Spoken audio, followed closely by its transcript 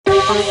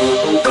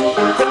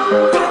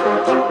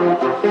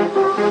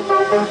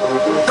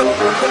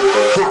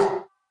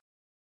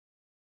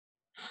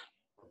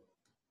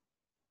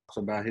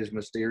About his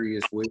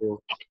mysterious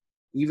will,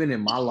 even in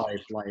my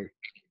life, like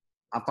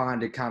I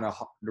find it kind of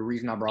the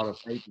reason I brought up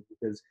faith is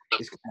because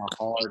it's kind of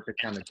hard to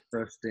kind of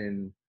trust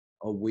in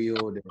a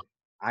will that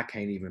I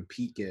can't even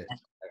peek at.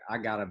 Like, I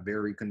got a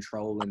very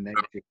controlling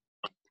nature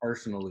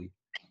personally,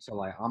 so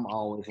like I'm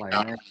always like,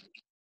 man,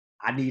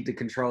 I need to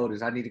control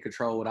this. I need to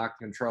control what I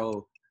can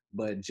control.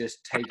 But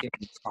just taking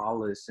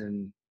solace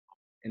in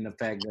the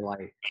fact that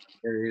like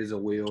there is a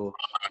will,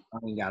 I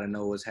ain't got to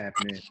know what's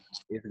happening.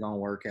 It's gonna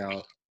work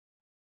out.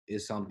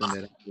 Is something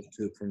that I just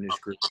took from this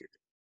scripture.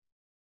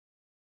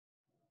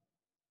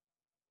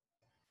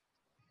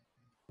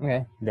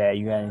 Okay, Dad,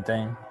 you got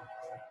anything?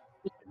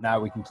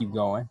 Now we can keep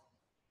going.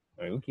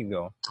 All right, we'll keep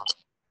going.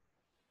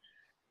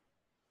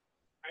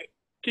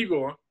 Keep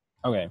going.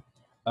 Okay.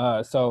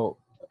 So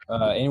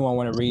anyone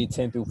want to read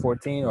 10 through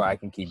 14, or I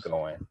can keep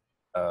going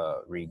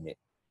reading it?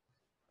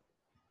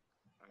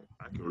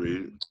 I can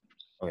read it.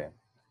 Okay.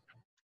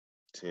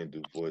 10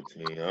 through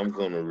 14. I'm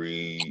going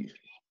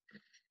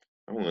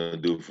to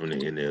do it from the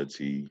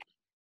NLT.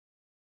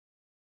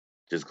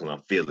 Just because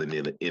I'm feeling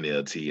the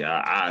NLT.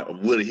 I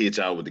would have hit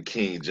y'all with the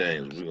King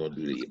James. We're going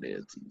to do the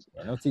NLT.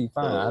 NLT,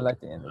 fine. I like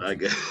the NLT.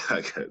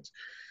 I got you.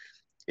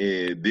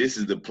 And this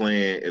is the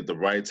plan. At the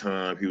right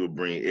time, he will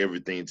bring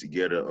everything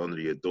together under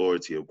the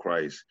authority of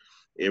Christ,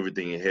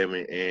 everything in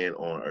heaven and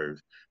on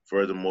earth.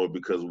 Furthermore,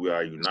 because we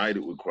are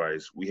united with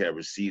Christ, we have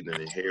received an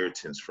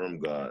inheritance from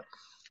God.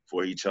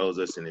 For he chose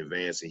us in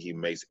advance, and he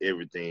makes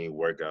everything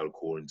work out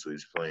according to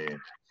his plan.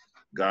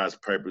 God's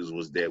purpose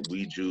was that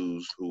we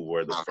Jews, who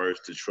were the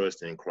first to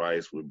trust in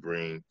Christ, would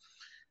bring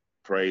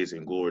praise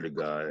and glory to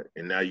God.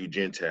 And now you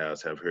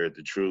Gentiles have heard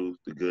the truth,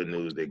 the good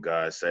news that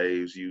God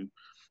saves you.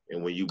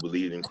 And when you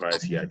believed in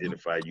Christ, he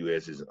identified you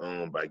as his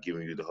own by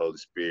giving you the Holy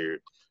Spirit,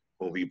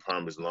 whom he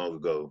promised long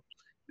ago.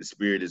 The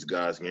Spirit is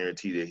God's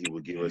guarantee that he will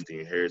give us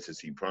the inheritance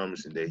he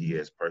promised and that he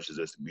has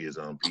purchased us to be his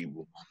own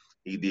people.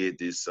 He did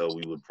this so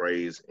we would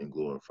praise and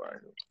glorify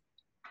him.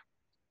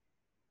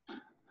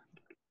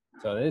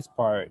 So this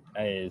part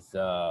is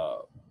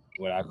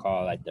what I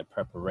call like the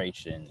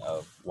preparation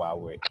of while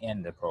we're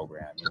in the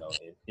program, you know,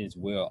 his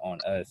will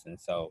on us. And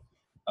so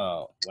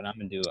what I'm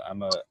gonna do, I'm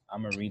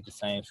gonna read the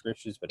same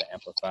scriptures but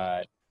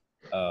amplified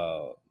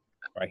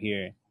right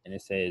here. And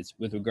it says,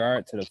 with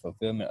regard to the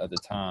fulfillment of the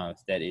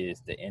times, that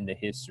is the end of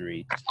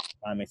history,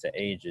 climax of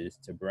ages,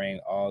 to bring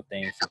all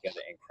things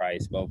together in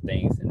Christ, both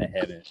things in the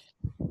heavens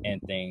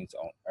and things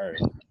on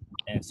earth.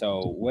 And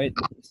so with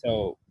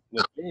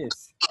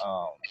this,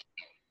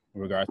 in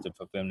regards to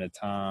fulfilling the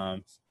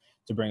times,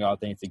 to bring all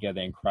things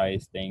together in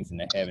Christ, things in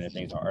the heaven and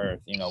things on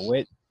earth. You know,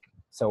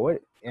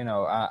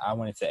 I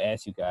wanted to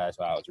ask you guys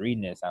while I was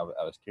reading this, I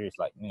was curious,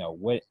 like, you know,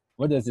 what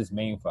does this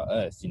mean for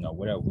us? You know,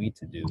 what are we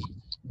to do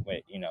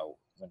with, you know,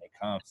 when it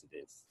comes to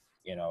this,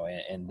 you know,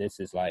 and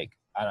this is like,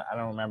 I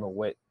don't remember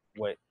what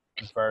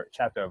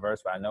chapter or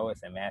verse, but I know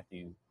it's in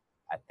Matthew,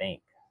 I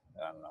think,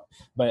 I don't know,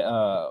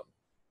 but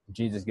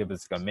Jesus gives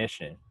us a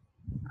commission.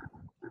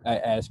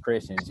 As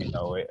Christians, you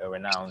know, we're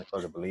not only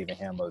supposed to believe in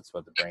him, but we're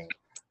supposed to bring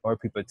more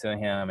people to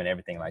him and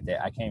everything like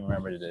that. I can't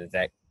remember the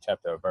exact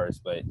chapter or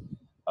verse, but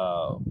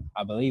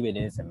I believe it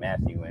is in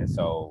Matthew. And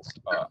so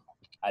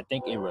I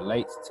think it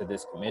relates to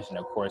this commission.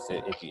 Of course,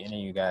 if any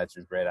of you guys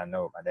have read, I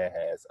know my dad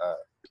has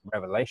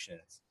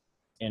Revelations.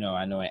 You know,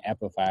 I know in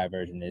Amplified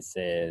version it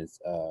says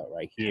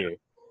right here,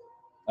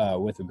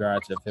 with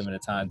regard to the fulfillment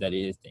of time, that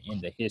is the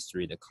end of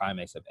history, the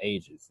climax of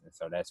ages. And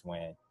so that's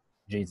when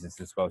Jesus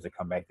is supposed to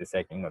come back the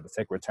second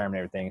return and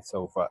everything.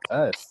 So for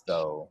us,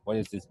 though, what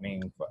does this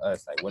mean for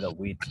us? Like, what are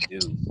we to do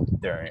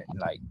during,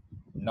 like,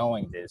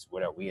 knowing this?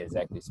 What are we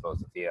exactly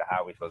supposed to feel?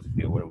 How are we supposed to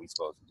feel? What are we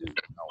supposed to do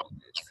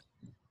knowing this?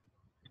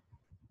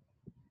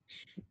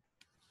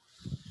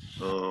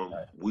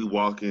 We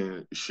walk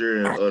in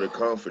sharing utter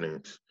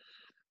confidence,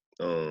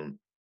 and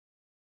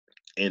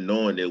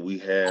knowing that we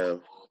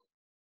have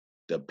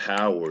the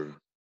power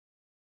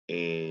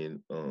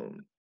and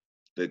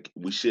that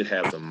we should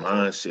have the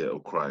mindset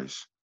of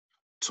Christ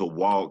to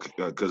walk,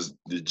 because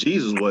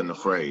Jesus wasn't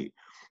afraid.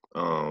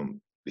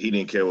 He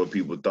didn't care what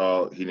people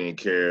thought. He didn't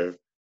care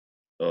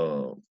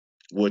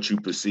what you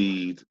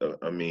perceived.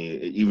 I mean,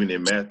 even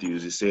in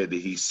Matthews, it said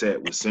that he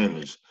sat with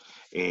sinners,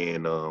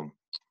 and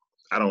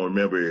I don't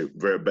remember it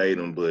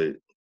verbatim, but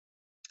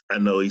I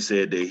know he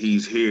said that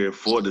he's here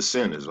for the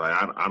sinners. Like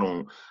I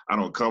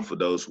don't come for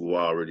those who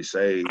are already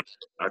saved.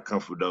 I come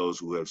for those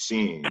who have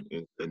sinned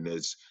and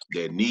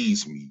that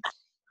needs me.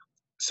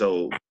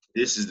 So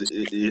this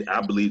is, I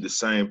believe the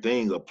same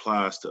thing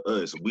applies to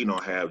us. We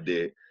don't have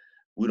that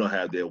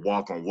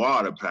walk on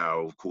water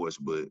power, of course,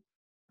 but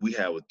we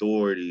have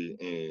authority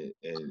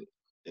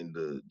and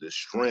the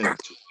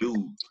strength to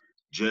do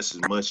just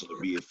as much and to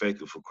be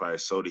effective for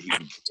Christ, so that he can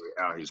carry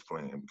out his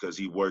plan, because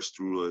he works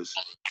through us.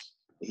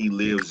 He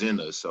lives in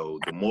us. So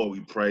the more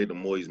we pray, the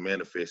more he's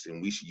manifesting.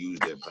 We should use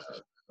that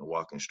power and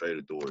walk in straight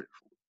authority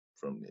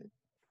from there.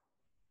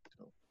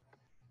 So.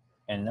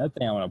 And another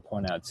thing I want to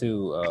point out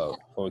too,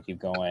 before we keep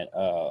going,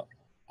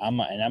 I'm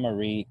gonna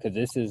read, because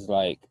this is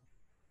like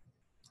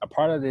a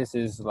part of this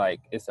is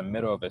like it's the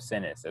middle of a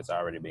sentence that's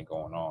already been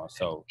going on.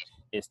 So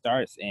it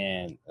starts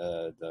in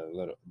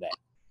that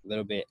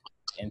little bit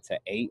into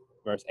 8,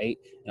 verse 8.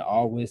 And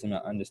all wisdom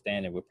and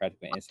understanding with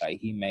practical insight,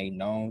 he made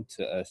known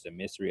to us the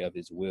mystery of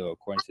his will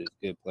according to his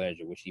good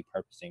pleasure, which he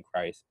purposed in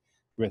Christ,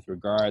 with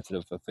regard to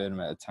the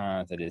fulfillment of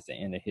times, that is the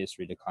end of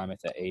history, the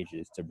climax of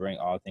ages, to bring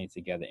all things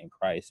together in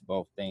Christ,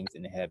 both things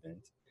in the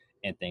heavens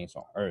and things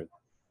on earth.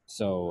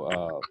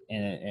 So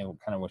and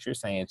kind of what you're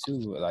saying too,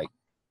 like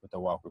with the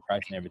walk with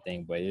Christ and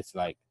everything, but it's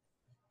like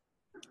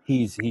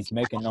he's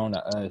making known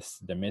to us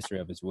the mystery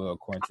of his will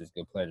according to his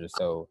good pleasure.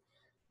 So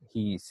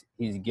he's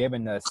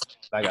given us,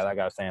 like I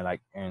was saying,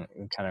 like and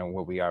kind of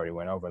what we already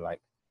went over,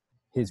 like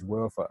his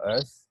will for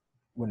us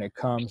when it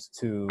comes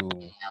to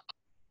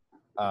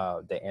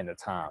the end of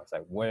times,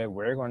 like what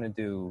we're going to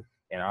do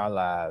in our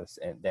lives,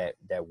 and that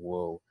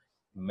will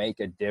make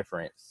a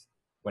difference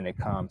when it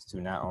comes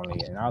to not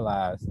only in our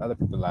lives, other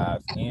people's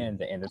lives, and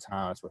the end of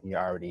times, what he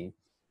already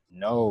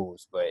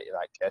knows. But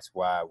like that's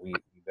why we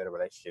build a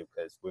relationship,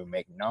 because we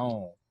make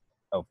known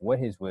of what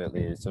his will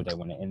is, so that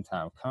when the end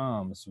time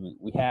comes,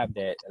 we have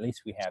that, at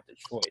least we have the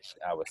choice,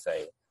 I would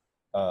say,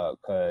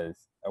 because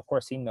of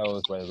course he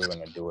knows whether we're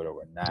going to do it or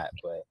we're not,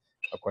 but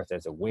of course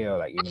there's a will,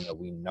 like even though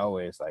we know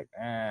it's like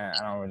I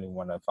don't really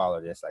want to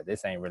follow this, like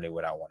this ain't really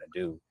what I want to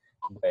do,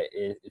 but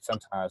it's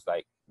sometimes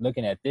like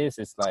looking at this,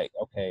 it's like,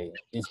 okay,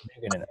 it's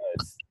bigger than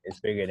us, it's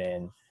bigger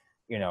than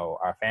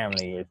our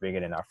family, it's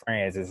bigger than our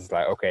friends. It's just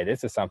like, okay,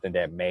 this is something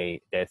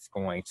that's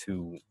going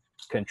to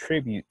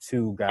contribute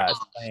to God's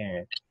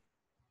plan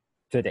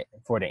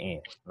for the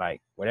end.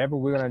 Like whatever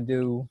we're gonna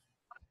do,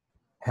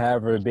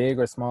 however big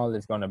or small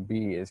it's gonna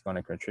be, it's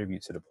gonna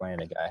contribute to the plan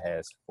that God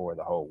has for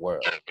the whole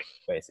world,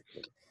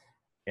 basically.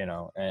 And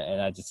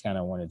I just kind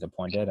of wanted to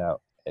point that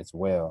out as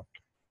well.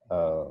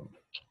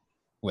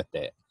 With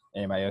that,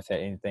 anybody else had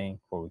anything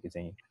before we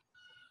continue?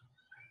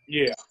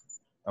 Yeah.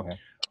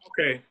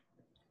 Okay.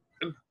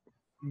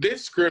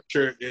 This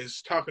scripture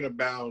is talking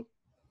about.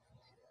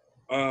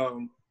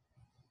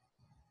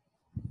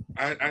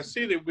 I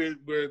see that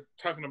we're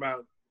talking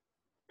about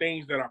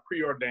things that are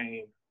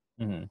preordained,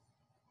 Mm-hmm.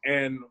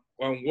 and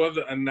on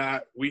whether or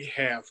not we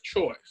have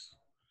choice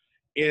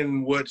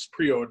in what's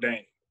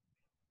preordained.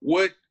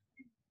 What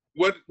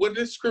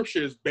this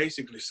scripture is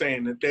basically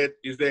saying that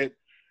is that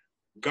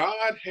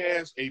God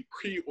has a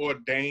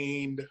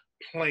preordained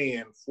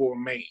plan for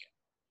man,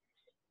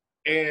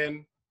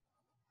 and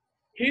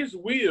his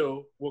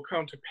will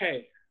come to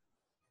pass.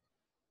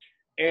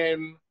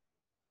 And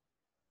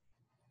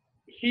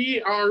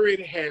he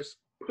already has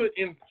put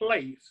in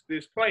place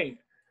this plan.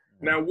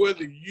 Now,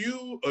 whether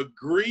you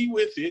agree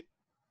with it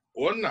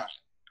or not,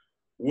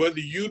 whether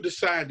you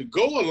decide to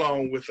go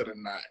along with it or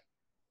not,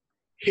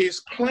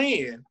 his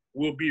plan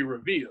will be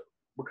revealed,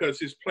 because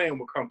his plan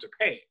will come to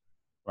pass.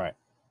 Right.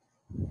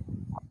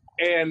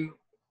 And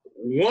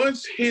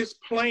once his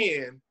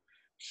plan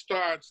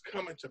starts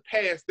coming to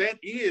pass, that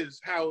is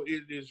how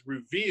it is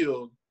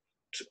revealed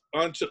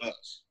unto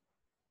us.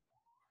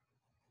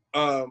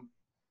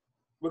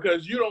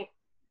 Because you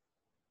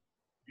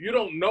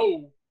don't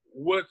know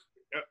what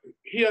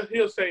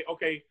he'll say.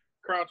 Okay,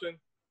 Carlton,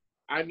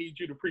 I need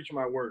you to preach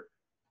my word.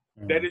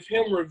 Mm-hmm. That is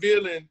him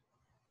revealing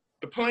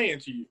the plan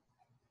to you.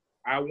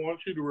 I want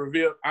you to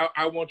reveal.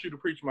 I want you to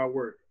preach my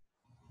word.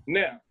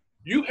 Now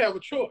you have a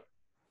choice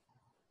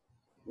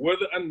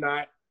whether or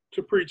not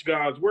to preach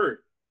God's word.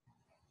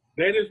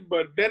 That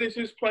is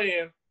his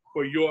plan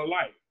for your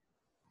life.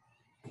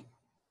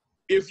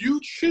 If you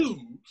choose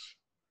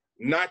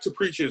not to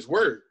preach his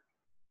word,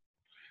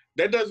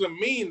 that doesn't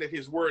mean that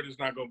his word is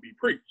not going to be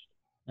preached.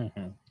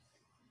 Mm-hmm.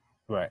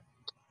 Right.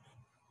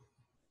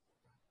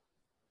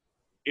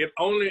 It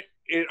only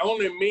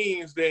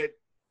means that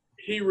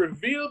he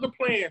revealed the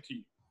plan to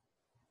you,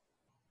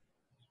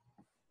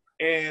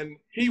 and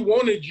he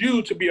wanted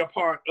you to be a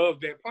part of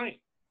that plan.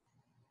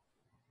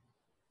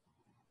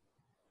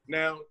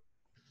 Now,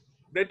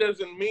 that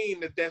doesn't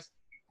mean that's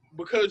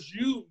because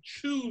you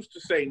choose to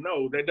say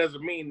no. That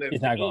doesn't mean that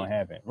it's not going to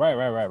happen.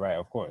 Right.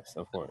 Of course.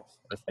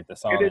 It's like the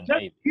Saul and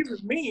David. It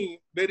doesn't mean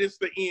that it's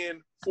the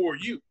end for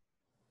you,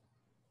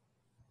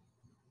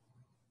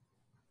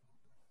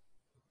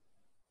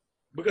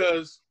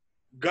 because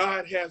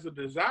God has a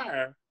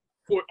desire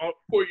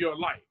for your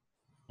life,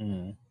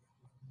 mm-hmm.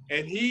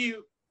 and he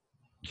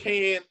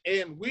can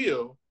and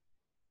will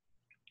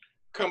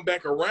come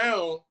back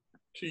around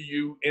to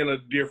you in a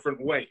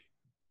different way.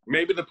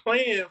 Maybe the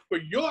plan for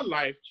your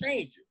life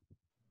changes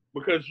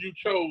because you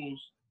chose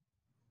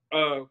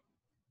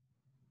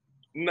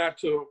not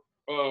to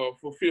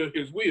fulfill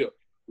his will,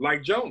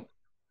 like Jonah.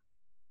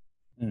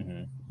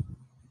 Mm-hmm.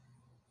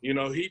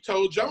 He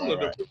told Jonah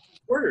to put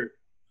his word,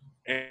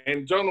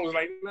 and Jonah was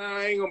like, "Nah,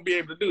 I ain't gonna be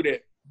able to do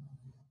that."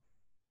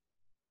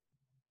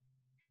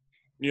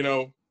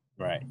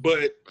 Right.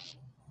 But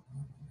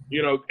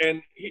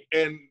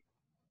and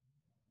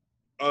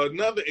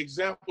another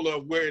example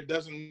of where it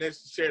doesn't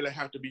necessarily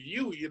have to be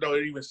you. You know,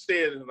 it even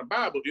said in the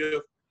Bible,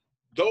 if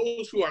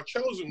those who are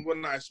chosen will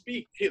not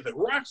speak, the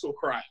rocks will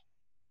cry.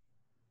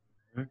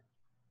 Mm-hmm.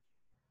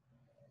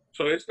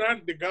 So it's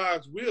not that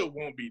God's will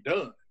won't be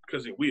done,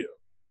 because it will.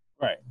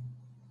 Right.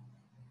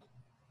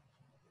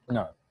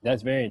 No,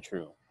 that's very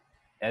true.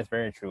 That's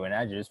very true. And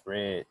I just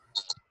read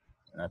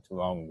not too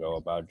long ago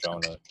about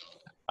Jonah.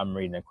 I'm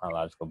reading the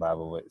chronological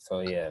Bible. So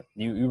yeah,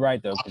 you're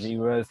right though, because he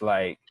was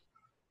like,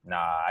 nah,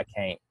 I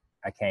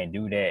can't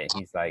do that.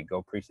 He's like,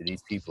 go preach to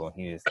these people. And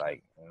he was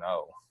like,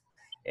 no.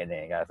 And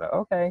then God's like,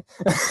 okay.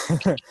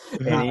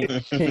 And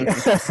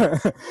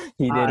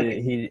he did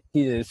it.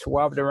 He just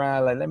swapped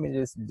around, like, let me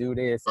just do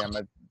this, and I'm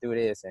gonna do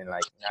this, and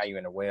like now you're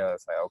in the well.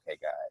 It's like, okay,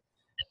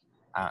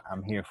 God,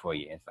 I'm here for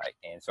you. It's like,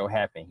 and so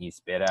happened he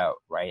spit out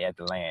right at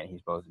the land he's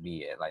supposed to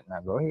be at. Like,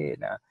 now go ahead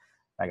now,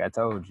 like I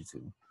told you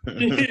to.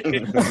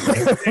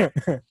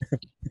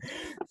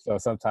 So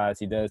sometimes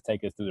he does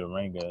take us through the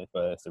ringer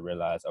for us to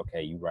realize,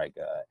 okay, you're right,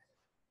 God.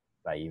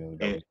 Like, even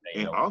though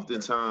and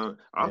oftentimes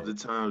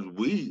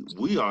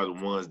we are the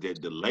ones that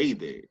delay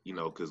that, you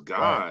know, because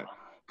God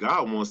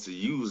wants to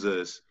use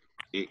us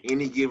at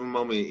any given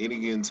moment, at any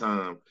given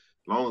time.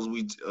 As long as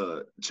we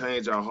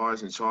change our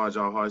hearts and charge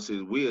our hearts to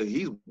His will,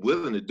 He's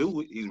willing to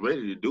do it. He's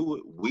ready to do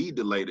it. We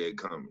delay that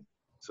coming.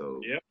 So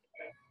yeah.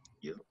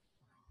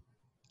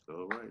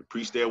 All right,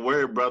 preach that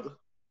word, brother.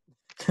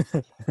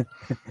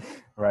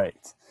 Right.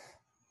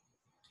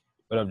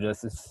 What up,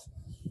 Justice?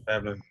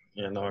 Happening.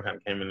 Yeah, no, I kind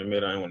of came in the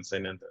middle. I didn't want to say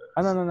nothing.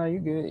 Oh, no, you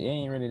good. You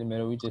ain't really in the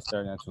middle. We just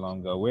started not too long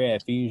ago. We're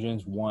at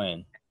Ephesians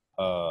 1.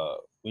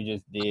 We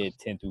just did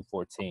 10 through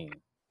 14.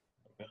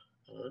 Okay.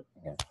 All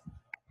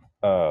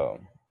right.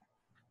 Yeah.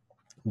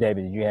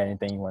 David, did you have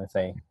anything you want to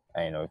say?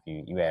 I didn't know if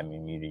you had me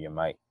muted your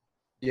mic.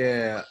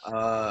 Yeah.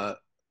 I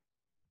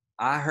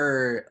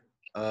heard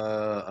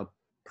a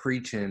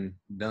preaching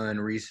done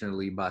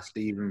recently by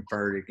Stephen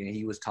Furtick, and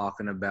he was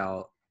talking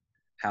about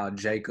how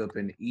Jacob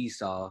and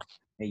Esau,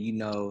 and you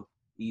know,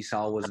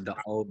 Esau was the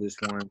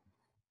oldest one,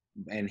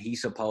 and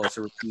he's supposed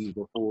to receive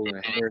the full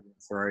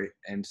inheritance, right?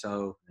 And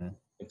so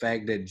the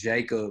fact that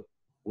Jacob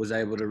was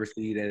able to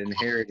receive that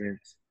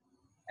inheritance,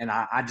 and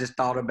I just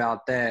thought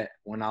about that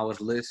when I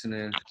was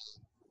listening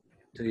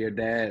to your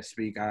dad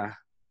speak. I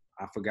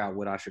forgot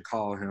what I should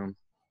call him,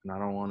 and I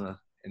don't want to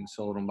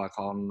insult him by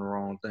calling him the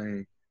wrong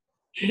thing.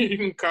 You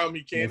can call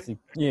me Kenny.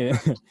 Yeah,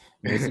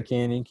 Mr.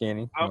 Kenny.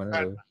 I'm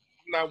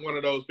not one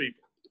of those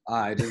people.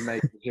 All right, just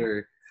making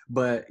sure.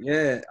 But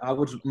yeah, I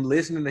was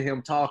listening to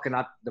him talk, and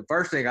the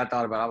first thing I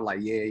thought about, I was like,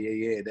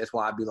 yeah. That's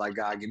why I'd be like,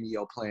 God, give me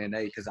your plan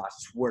A, because I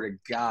swear to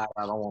God,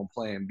 I don't want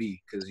plan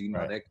B, because you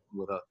know that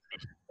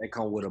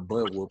come with a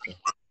butt whooping.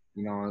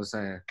 You know what I'm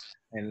saying?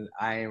 And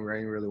I ain't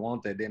really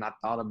want that. Then I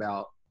thought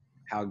about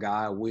how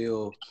God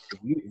will,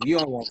 if you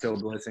don't want your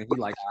blessing, He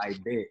like, I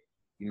bet.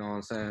 You know what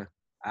I'm saying?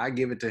 I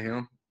give it to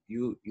Him.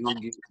 You'll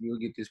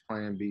get this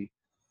plan B,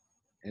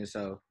 and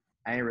so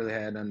I ain't really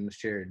had nothing to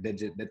share.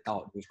 That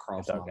thought just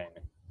crossed my mind.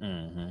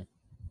 Mm-hmm.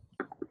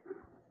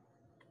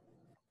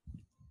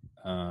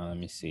 Let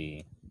me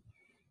see.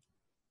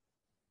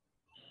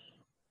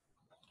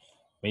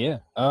 But yeah,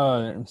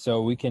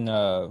 so we can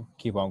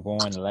keep on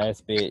going. The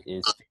last bit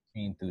is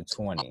 15 through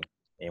 20.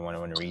 Anyone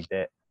want to read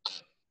that?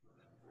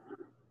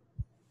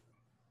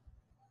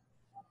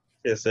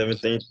 Yeah,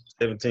 17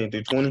 through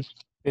 20?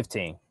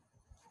 15.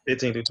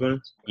 15 through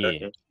 20? Yeah.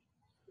 Okay.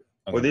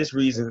 For this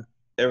reason,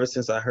 ever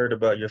since I heard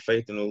about your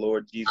faith in the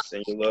Lord Jesus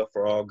and your love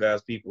for all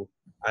God's people,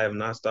 I have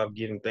not stopped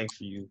giving thanks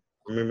for you,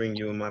 remembering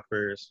you in my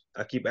prayers.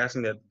 I keep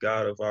asking that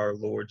God of our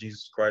Lord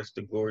Jesus Christ,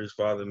 the glorious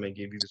Father, may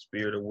give you the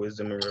spirit of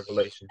wisdom and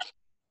revelation,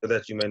 so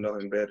that you may know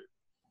Him better.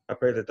 I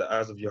pray that the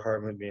eyes of your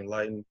heart may be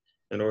enlightened,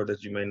 in order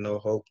that you may know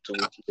hope to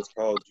which He has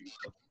called you,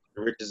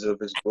 the riches of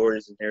His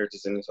glorious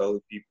inheritance in His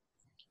holy people,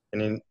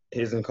 and in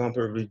His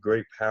incomparably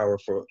great power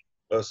for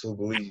us who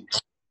believe.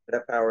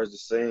 That power is the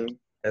same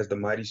as the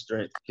mighty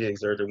strength He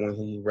exerted when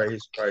He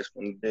raised Christ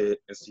from the dead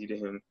and seated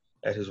Him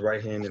at His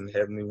right hand in the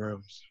heavenly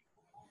realms.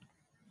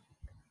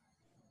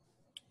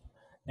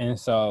 And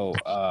so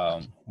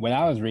when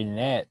I was reading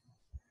that,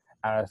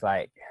 I was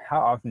like, how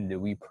often do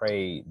we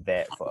pray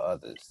that for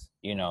others?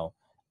 You know,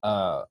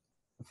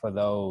 for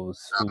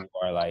those who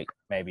are like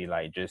maybe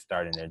like just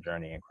starting their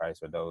journey in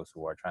Christ, or those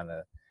who are trying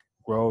to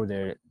grow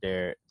their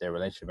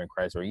relationship in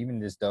Christ, or even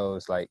just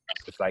those like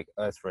just like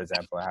us, for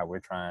example, how we're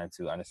trying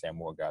to understand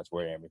more God's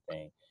word and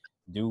everything.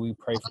 Do we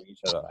pray for each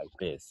other like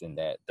this, and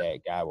that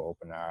God will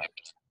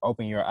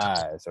open your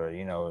eyes, or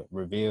you know,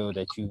 reveal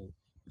that you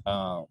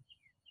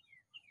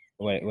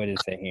what is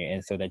it here,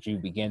 and so that you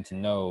begin to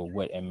know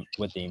what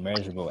the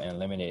immeasurable and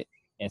limited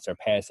and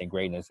surpassing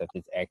greatness of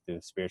His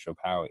active spiritual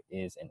power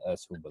is in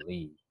us who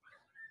believe.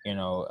 You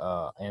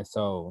know, and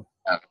so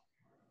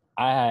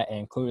I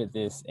included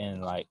this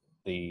in like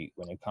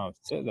when it comes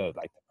to the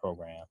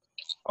program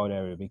or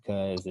whatever,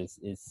 because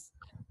it's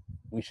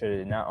we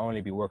should not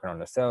only be working on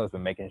ourselves,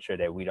 but making sure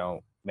that we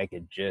don't make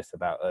it just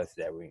about us,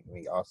 that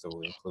we also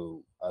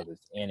include others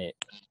in it,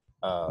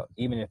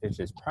 even if it's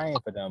just praying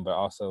for them, but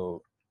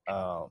also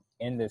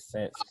in this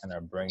sense, kind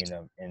of bringing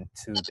them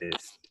into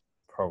this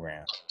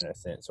program in a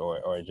sense,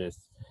 or just,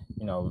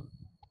 you know,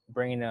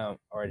 bringing them,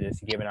 or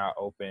just giving our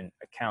open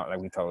account, like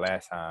we told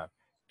last time,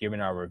 giving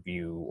our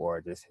review,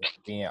 or just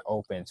being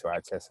open to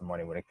our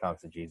testimony when it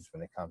comes to Jesus,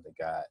 when it comes to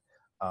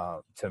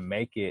God, to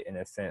make it in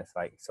a sense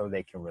like so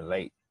they can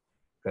relate.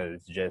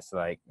 Because just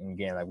like,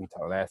 again, like we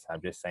talked last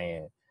time, just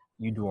saying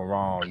you doing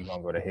wrong, you're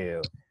gonna go to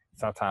hell.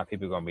 Sometimes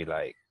people are gonna be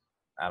like,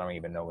 I don't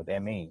even know what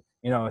that means,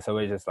 you know. So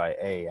it's just like,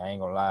 hey, I ain't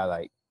gonna lie,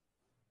 like,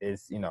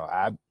 it's, you know,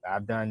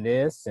 I've done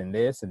this and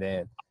this, and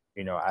then,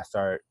 you know,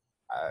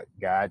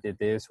 God did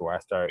this, or I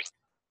start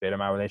better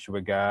my relationship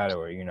with God,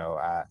 or, you know,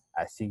 I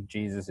seek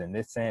Jesus in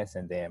this sense,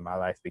 and then my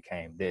life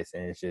became this.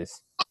 And it's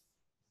just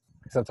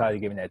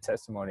sometimes giving that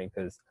testimony,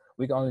 because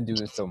we can only do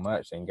this so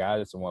much, and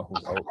God is the one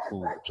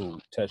who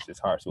touches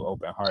hearts, who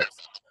open hearts,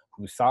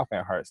 who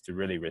soften hearts to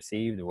really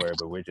receive the word.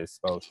 But we're just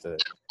supposed to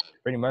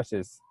pretty much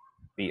just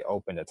be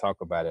open to talk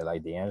about it,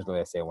 like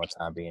D'Angelo said one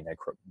time, being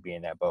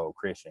that bold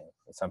Christian.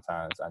 And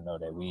sometimes I know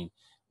that we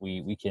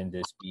can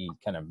just be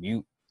kind of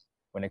mute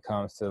when it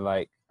comes to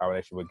like our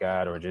relationship with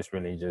God, or just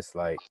really just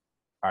like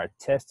our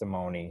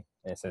testimony.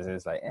 And since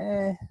it's like,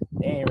 they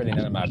ain't really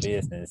none of my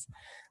business.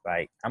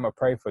 Like, I'm gonna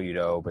pray for you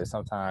though, but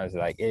sometimes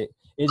like it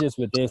just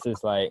with this,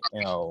 it's like,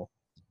 you know,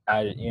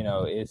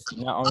 it's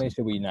not only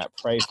should we not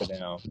pray for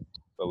them,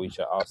 but we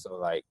should also,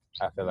 like,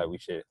 I feel like we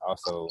should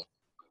also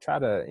try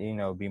to, you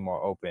know, be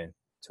more open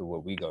to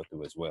what we go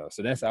through as well.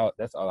 So that's all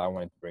I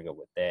wanted to bring up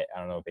with that. I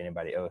don't know if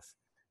anybody else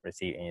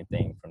received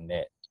anything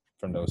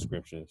from those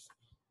scriptures.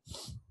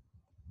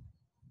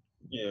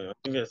 Yeah, I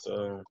think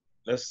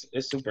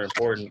it's super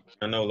important.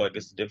 I know, like,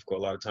 it's difficult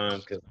a lot of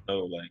times, because I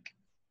know, like,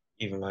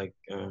 even like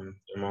in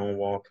my own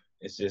walk,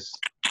 it's just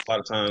a lot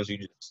of times you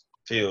just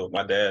feel.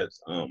 My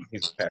dad's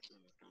he's a pastor.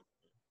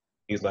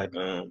 He's like,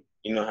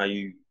 you know how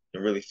you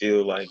can really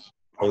feel like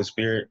Holy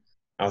Spirit.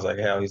 I was like,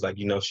 how? He's like,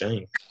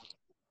 shame.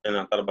 And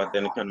I thought about that,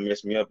 and it kind of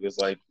messed me up. It's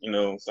like,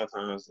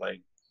 sometimes,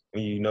 like,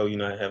 when you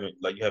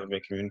haven't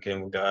been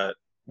communicating with God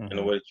in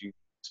the way that you're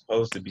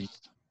supposed to be,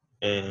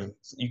 and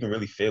you can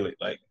really feel it.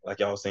 Like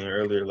y'all was saying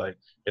earlier, like,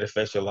 it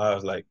affects your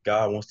lives. Like,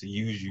 God wants to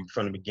use you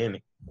from the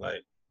beginning.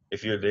 Like,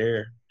 if you're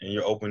there and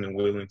you're open and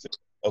willing to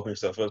open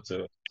yourself up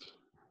to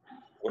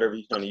whatever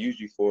He's trying to use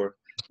you for,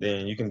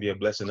 then you can be a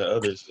blessing to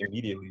others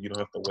immediately. You don't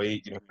have to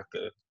wait. You don't have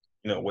to,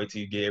 wait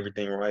till you get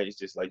everything right. It's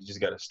just like, you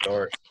just got to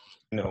start,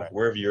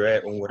 wherever you're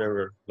at, on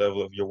whatever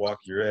level of your walk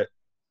you're at.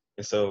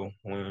 And so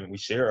when we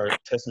share our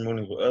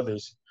testimonies with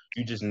others,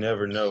 you just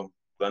never know.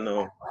 I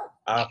know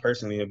I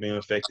personally have been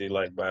affected,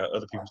 like, by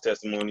other people's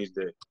testimonies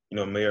that,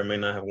 may or may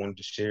not have wanted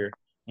to share.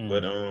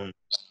 But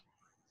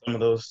some of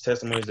those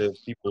testimonies that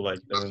people, like,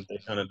 they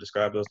kind of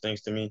describe those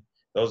things to me,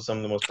 those are some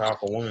of the most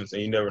powerful ones,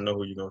 and you never know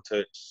who you're going to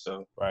touch.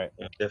 So right.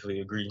 I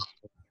definitely agree.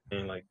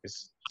 And, like,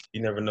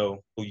 you never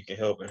know who you can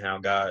help and how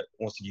God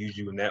wants to use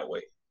you in that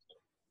way.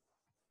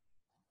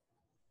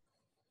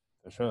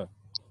 For sure.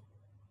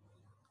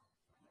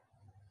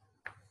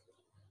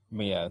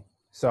 Yeah.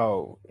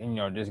 So,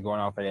 just going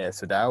off of that,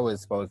 so that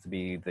was supposed to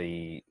be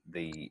the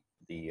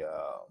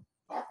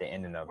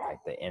ending of, like,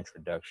 the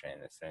introduction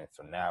in a sense.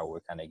 So now we're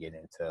kind of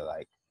getting into,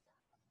 like,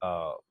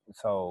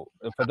 so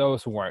for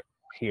those who weren't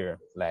here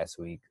last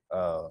week,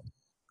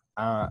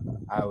 I've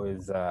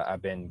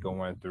been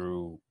going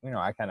through,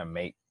 I kind of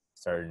make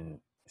certain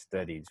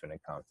studies when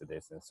it comes to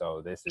this. And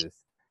so this is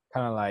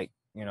kind of like,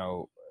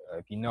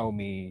 if you know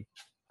me,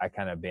 I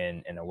kind of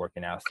been in a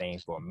working out scene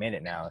for a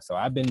minute now. So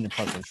I've been in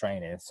personal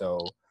training. So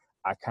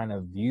I kind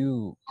of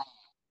view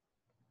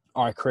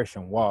our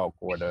Christian walk,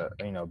 or the,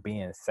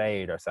 being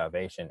saved or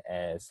salvation,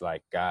 as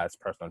like God's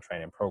personal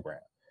training program.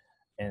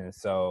 And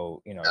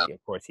so,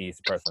 of course, He's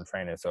a personal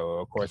trainer. So,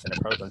 of course, in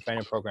a personal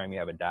training program, you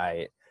have a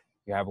diet,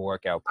 you have a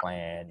workout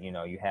plan,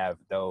 you have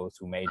those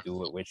who may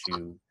do it with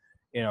you,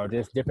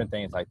 just different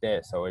things like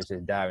that. So it's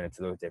just diving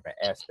into those different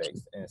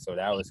aspects. And so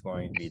that was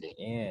going to be the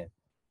end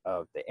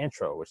of the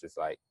intro, which is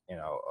like,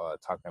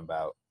 talking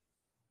about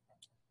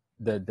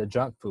the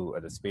junk food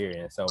of the spirit.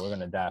 And so we're going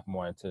to dive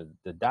more into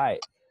the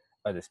diet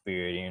of the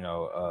spirit,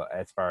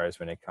 as far as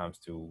when it comes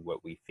to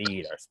what we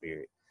feed our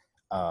spirit.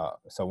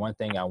 So one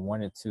thing I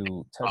wanted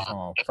to touch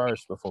on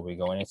first before we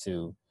go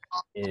into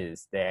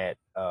is that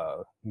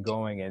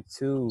going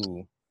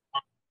into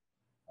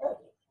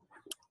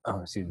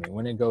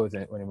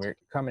when we're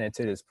coming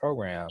into this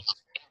program,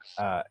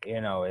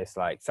 it's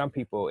like some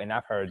people, and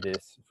I've heard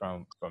this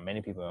from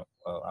many people,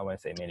 I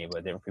wouldn't say many,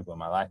 but different people in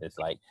my life. It's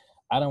like,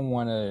 I don't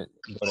want to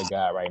go to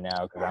God right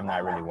now because I'm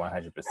not really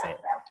 100%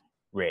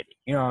 ready.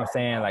 You know what I'm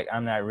saying? Like,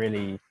 I'm not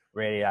really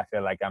ready. I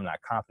feel like I'm not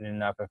confident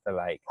enough. I feel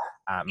like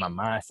my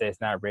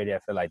mindset's not ready. I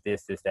feel like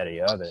this, that, or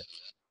the other.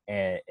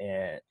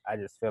 And I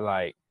just feel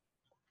like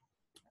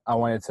I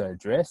wanted to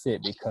address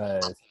it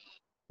because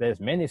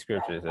there's many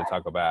scriptures that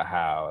talk about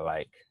how,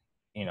 like,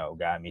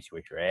 God meets you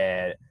where you're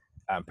at.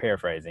 I'm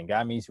paraphrasing.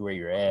 God meets you where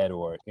you're at,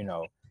 or,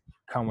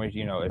 come with,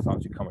 as long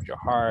as you come with your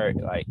heart.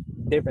 Like,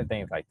 different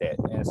things like that.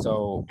 And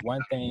so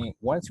one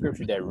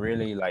scripture that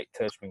really like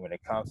touched me when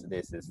it comes to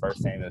this is 1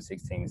 Samuel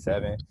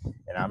 16:7,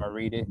 and I'm gonna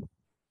read it.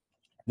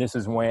 This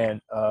is when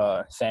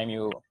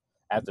Samuel,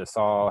 after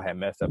Saul had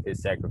messed up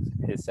his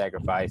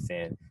sacrifice,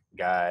 and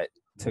God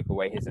took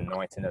away his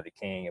anointing of the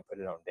king and put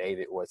it on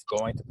David. Was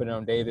going to put it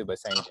on David, but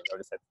Samuel didn't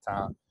notice at the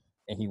time,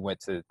 and he went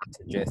to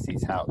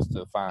Jesse's house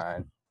to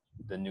find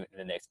the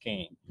next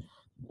king.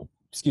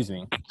 Excuse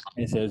me.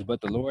 It says,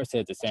 "But the Lord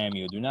said to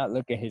Samuel, do not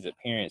look at his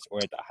appearance or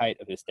at the height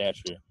of his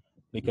stature,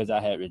 because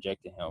I had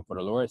rejected him. For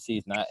the Lord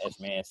sees not as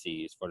man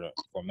sees. For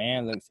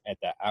man looks at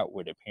the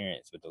outward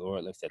appearance, but the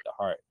Lord looks at the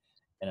heart."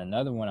 And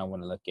another one I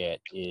want to look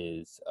at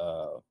is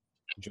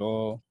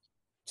Joel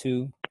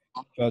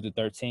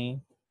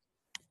 2:12-13.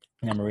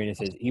 And I'm reading, it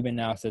says, "Even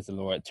now, says the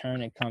Lord,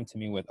 turn and come to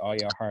me with all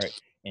your heart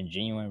in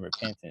genuine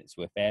repentance,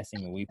 with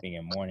fasting and weeping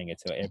and mourning,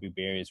 until every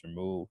barrier is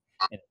removed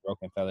and the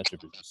broken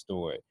fellowship is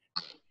restored.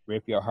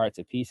 Rip your heart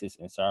to pieces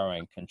in sorrow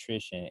and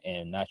contrition,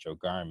 and not your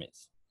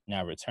garments.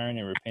 Now return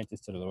in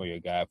repentance to the Lord your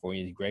God, for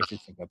he is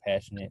gracious and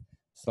compassionate,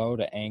 slow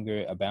to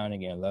anger,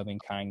 abounding in loving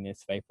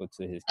kindness, faithful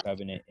to his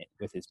covenant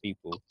with his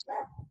people,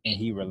 and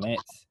he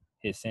relents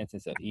his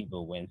sentence of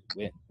evil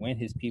when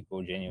his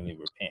people genuinely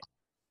repent."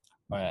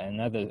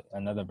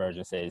 Another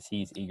version says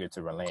he's eager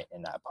to relent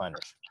and not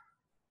punish.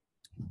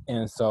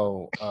 And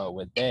so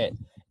with that,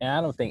 and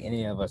I don't think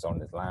any of us on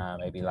this line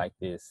may be like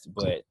this,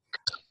 but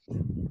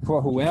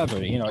for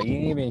whoever,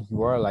 even if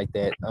you are like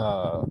that,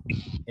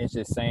 it's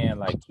just saying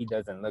like he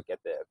doesn't look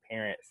at the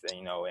appearance,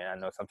 and I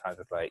know sometimes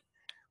it's like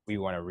we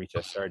want to reach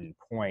a certain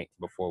point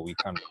before we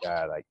come to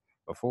God. Like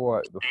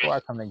before I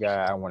come to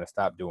God, I want to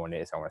stop doing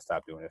this, I want to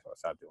stop doing this, I want to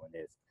stop doing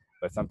this.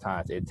 But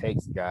sometimes it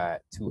takes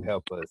God to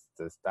help us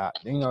to stop.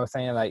 You know what I'm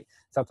saying? Like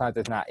sometimes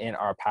it's not in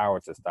our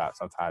power to stop.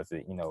 Sometimes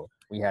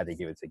we have to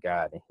give it to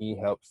God, and he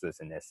helps us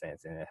in that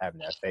sense, and having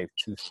that faith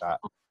to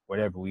stop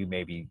whatever we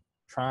may be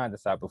trying to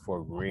stop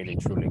before really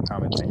truly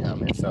coming to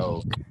him. And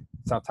so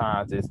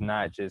sometimes it's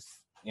not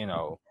just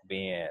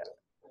being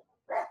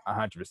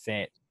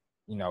 100%,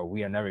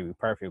 we'll never be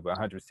perfect, but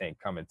 100%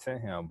 coming to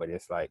him. But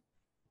it's like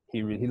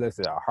he looks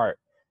at our heart.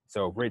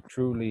 So if we're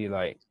truly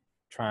like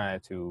trying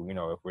to,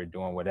 if we're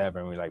doing whatever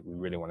and we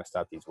really want to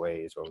stop these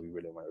ways, or we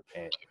really want to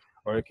repent,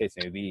 or the case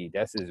may be,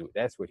 that's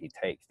what he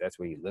takes. That's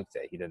what he looks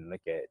at. He doesn't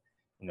look at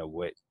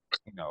what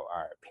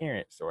our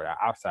appearance or our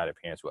outside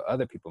appearance, what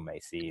other people may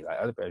see. Like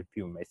other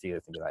people may see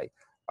us and be like,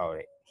 oh,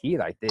 he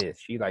like this,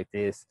 she like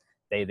this,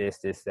 they this,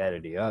 that, or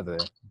the other.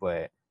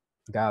 But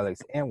God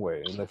looks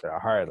inward. He looks at our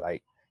heart.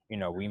 Like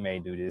we may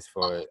do this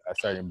for a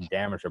certain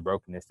damage or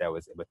brokenness that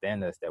was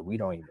within us that we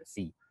don't even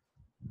see,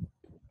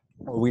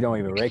 or we don't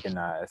even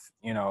recognize,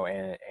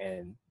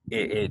 and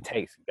it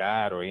takes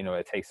God, or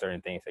it takes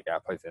certain things that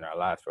God puts in our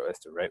lives for us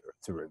to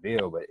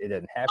reveal, but it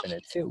doesn't happen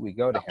until we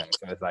go to him.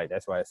 So it's like,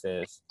 that's why it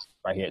says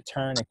right here,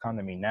 turn and come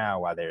to me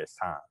now while there is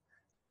time.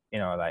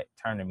 Like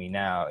turn to me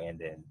now, and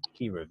then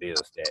he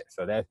reveals that.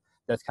 So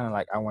that's kind of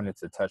like, I wanted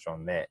to touch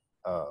on that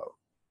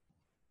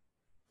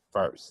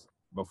first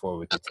before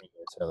we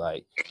continue to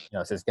like,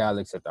 since God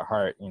looks at the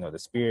heart, the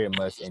spirit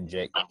must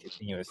inject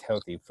continuous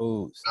healthy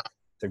foods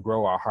to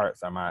grow our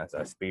hearts, our minds,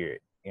 our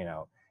spirit, to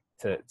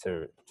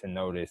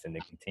notice and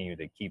to continue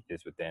to keep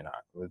this within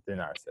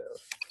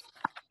ourselves.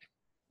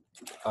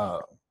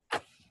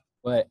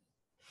 But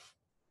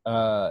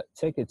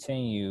to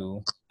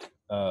continue,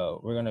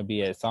 we're gonna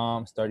be at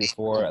Psalms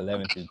 34,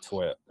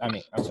 11-12.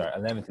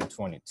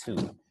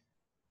 11-22.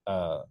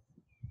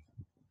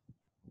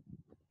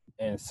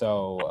 And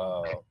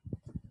so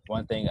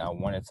one thing I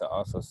wanted to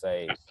also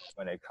say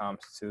when it comes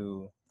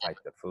to like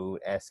the food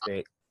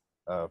aspect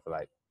of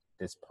like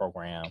this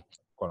program,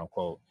 quote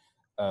unquote,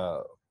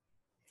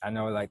 I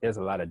know like there's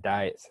a lot of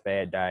diets,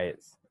 fad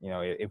diets.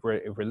 If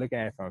we're looking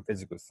at it from a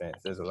physical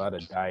sense, there's a lot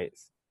of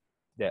diets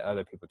that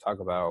other people talk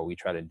about, or we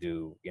try to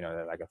do,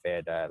 like a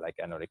fad diet. Like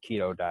I know the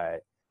keto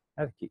diet.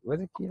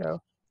 Was it keto?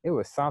 It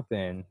was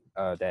something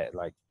that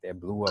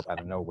blew up out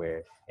of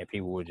nowhere, and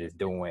people were just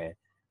doing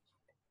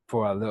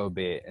for a little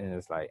bit, and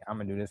it's like, I'm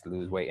gonna do this to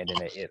lose weight, and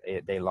then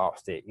they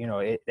lost it.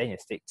 They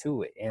didn't stick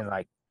to it, and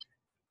like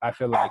I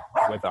feel like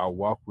with our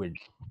walk with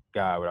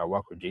God, with our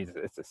walk with Jesus,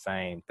 it's the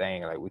same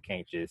thing. Like we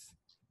can't just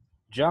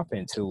jump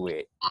into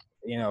it,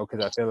 because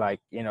I feel like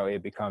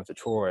it becomes a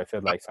chore. It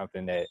feels like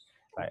something that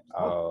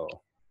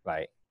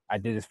like I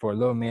did this for a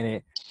little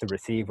minute to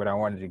receive what I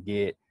wanted to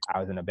get. I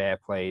was in a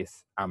bad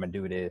place. I'm gonna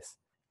do this.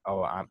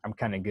 Oh, I'm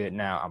kind of good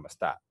now. I'm gonna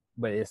stop.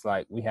 But it's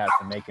like we have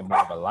to make it more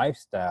of a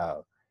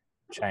lifestyle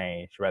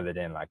change rather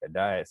than like a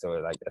diet. So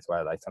like that's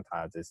why like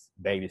sometimes it's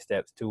baby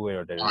steps to it,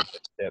 or there's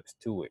steps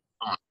to it.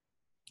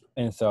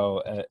 And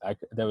so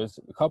there was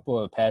a couple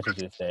of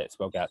passages that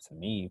spoke out to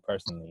me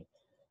personally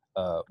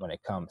when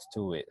it comes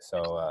to it.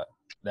 So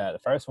the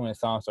first one is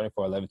Psalms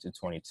 34,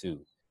 11-22.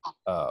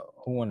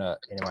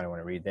 Anybody want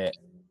to read that?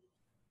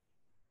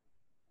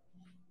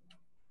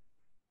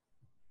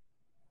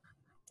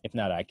 If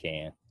not, I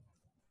can.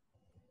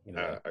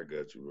 I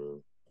got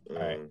you, bro.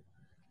 All right.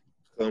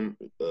 Come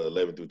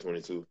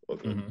 11-22.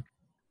 Okay. Mm-hmm.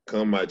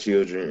 Come, my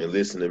children, and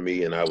listen to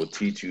me, and I will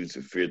teach you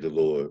to fear the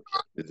Lord.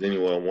 Does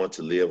anyone want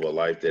to live a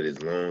life that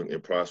is long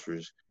and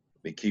prosperous?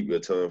 Then keep your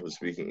tongue from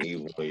speaking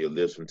evil and your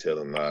lips from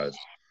telling lies.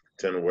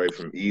 Turn away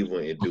from evil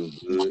and do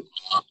good.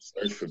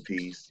 Search for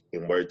peace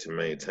and work to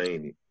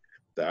maintain it.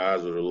 The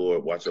eyes of the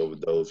Lord watch over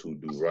those who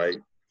do right.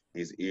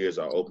 His ears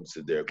are open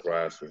to their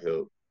cries for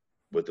help.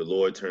 But the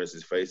Lord turns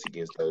his face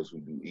against those who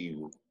do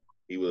evil.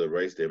 He will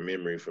erase their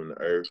memory from the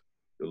earth.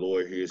 The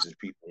Lord hears his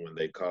people when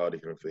they call to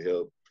him for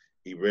help.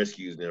 He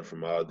rescues them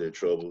from all their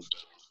troubles.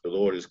 The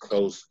Lord is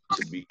close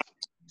to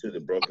the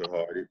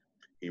brokenhearted.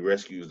 He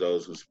rescues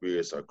those whose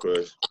spirits are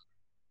crushed.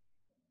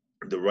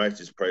 The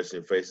righteous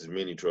person faces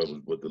many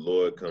troubles, but the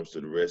Lord comes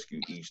to the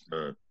rescue each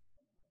time.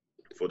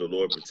 For the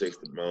Lord protects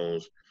the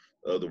bones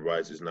of the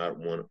righteous; not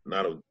one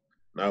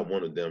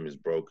of them is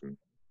broken.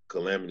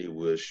 Calamity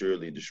will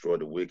surely destroy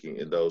the wicked,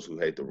 and those who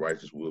hate the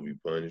righteous will be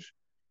punished.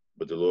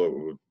 But the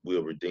Lord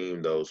will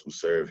redeem those who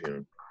serve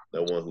him.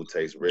 No one who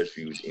takes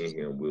refuge in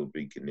him will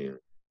be condemned.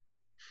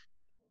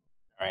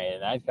 All right,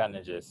 and I kind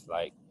of just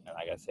like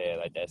I said,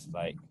 like that's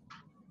like,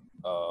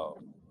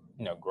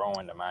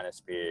 growing the mind and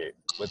spirit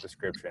with the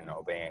scripture and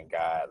obeying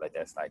God. Like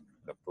that's like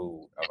the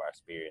food of our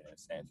spirit in a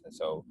sense. And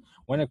so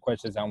one of the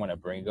questions I want to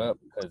bring up,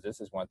 because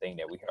this is one thing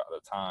that we hear all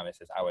the time, it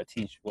says,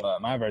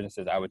 my version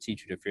says, I would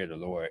teach you to fear the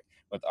Lord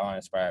with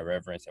awe-inspired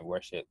reverence and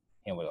worship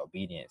him with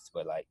obedience.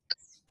 But like,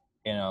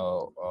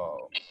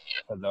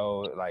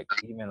 although like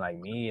even like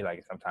me,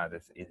 like sometimes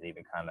it's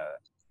even kind of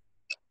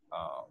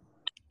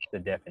the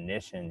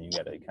definition you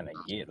got to kind of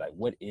get, like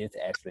what is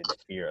actually the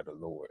fear of the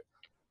Lord?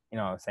 You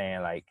know what I'm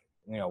saying? Like,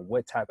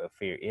 what type of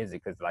fear is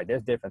it? Because like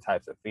there's different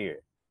types of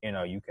fear.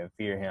 You can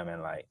fear him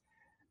and like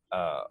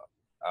I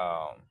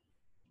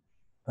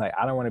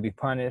don't want to be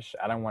punished,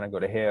 I don't want to go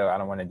to hell, I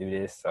don't want to do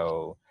this,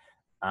 so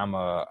I'm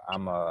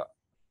gonna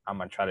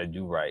try to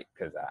do right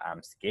because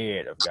I'm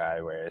scared of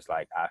God. Where it's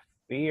like I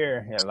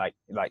fear him, like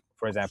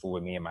for example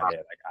with me and my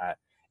dad, like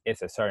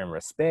it's a certain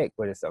respect,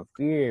 but it's a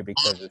fear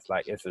because it's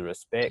like it's a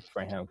respect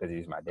for him because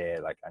he's my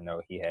dad. Like I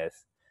know he has,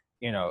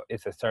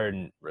 it's a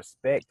certain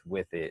respect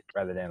with it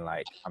rather than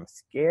like I'm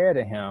scared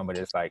of him, but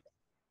it's like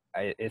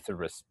it's a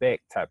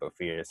respect type of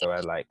fear. So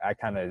I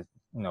kind of,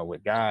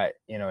 with God,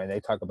 and they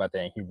talk about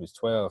that in Hebrews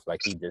 12,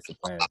 like he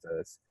disciplines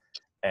us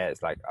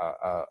as like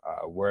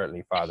a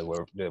worldly father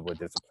will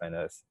discipline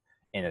us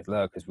in his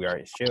love because we are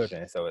his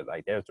children. So it's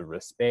like there's a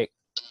respect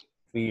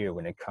fear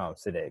when it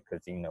comes to that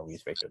because we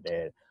respect your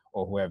dad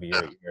or whoever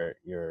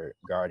your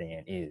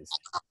guardian is.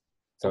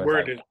 So the it's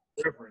word like is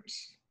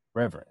reverence.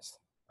 Reverence.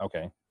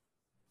 Okay.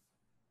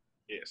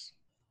 Yes.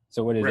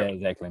 So what does that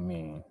exactly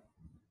mean?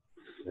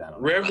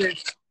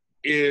 Reverence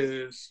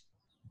is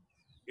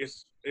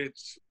it's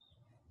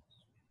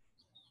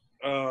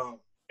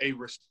a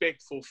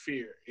respectful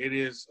fear. It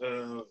is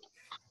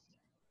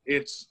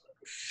it's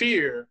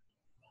fear,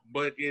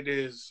 but it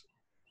is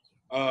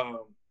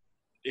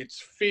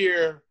it's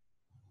fear.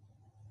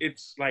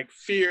 It's like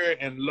fear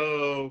and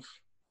love.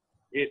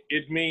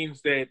 It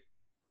means that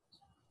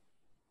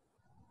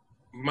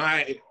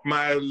my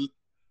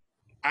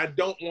I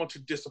don't want to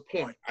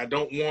disappoint. I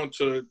don't want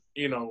to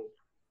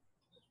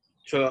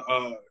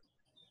to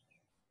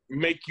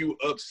make you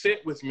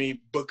upset with me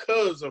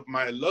because of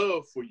my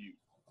love for you.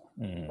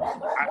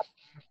 I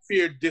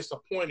fear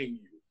disappointing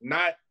you,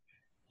 not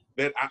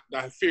that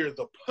I fear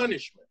the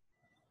punishment.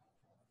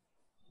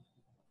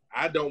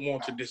 I don't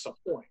want to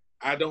disappoint.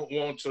 I don't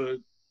want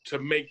to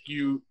make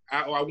you,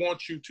 I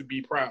want you to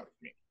be proud of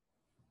me.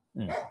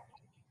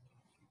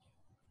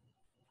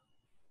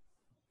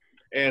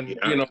 And,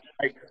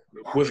 like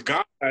with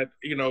God,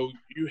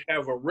 you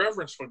have a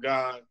reverence for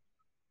God.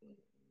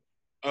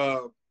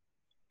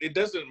 It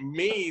doesn't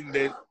mean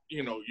that,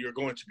 you're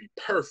going to be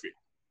perfect,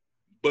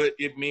 but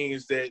it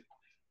means that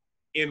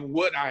in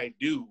what I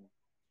do,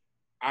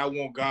 I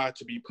want God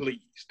to be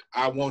pleased.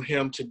 I want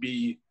him to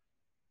be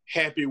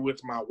happy with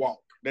my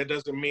walk. That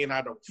doesn't mean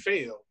I don't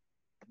fail,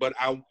 but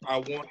I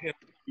want him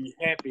to be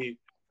happy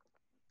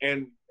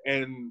and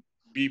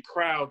be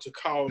proud to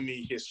call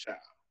me his child.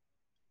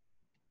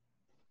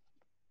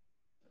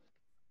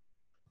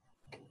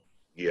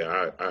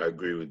 Yeah, I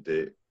agree with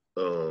that.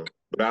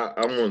 But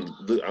I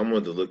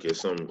wanted to look at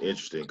something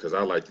interesting because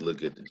I like to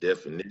look at the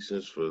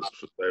definitions for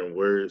certain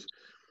words.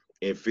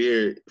 And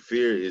fear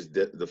is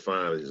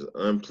defined as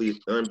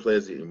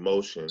unpleasant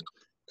emotion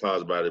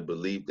caused by the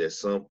belief that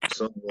someone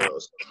or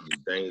something is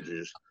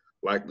dangerous,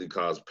 likely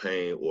cause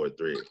pain or a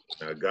threat.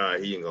 Now,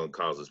 God, he ain't gonna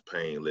cause us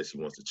pain unless he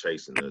wants to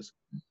chasten us.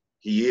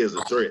 He is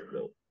a threat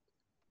though,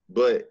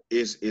 but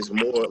it's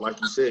more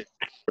like you said,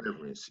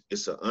 reverence.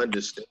 It's an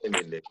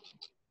understanding that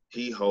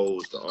he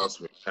holds the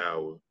ultimate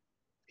power.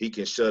 He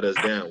can shut us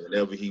down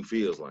whenever he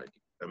feels like it.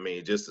 I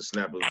mean, just a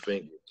snap of a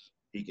finger,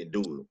 he can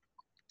do it.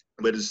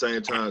 But at the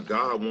same time,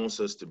 God wants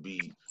us to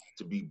be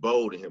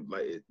bold in him.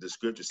 Like the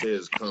scripture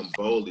says, come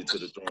boldly to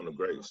the throne of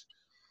grace.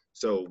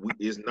 So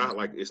it's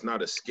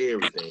not a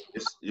scary thing.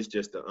 It's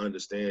just the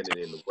understanding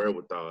and the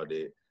wherewithal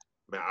that,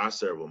 man, I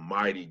serve a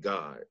mighty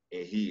God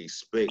and he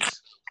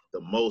expects the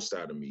most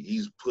out of me.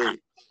 He's put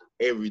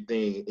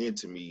everything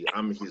into me.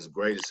 I'm his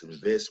greatest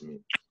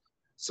investment.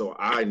 So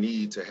I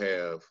need to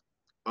have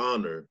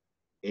honor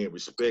and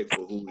respect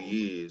for who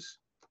he is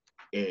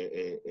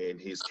and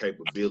his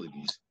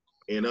capabilities,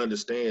 and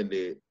understand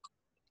that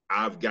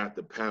I've got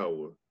the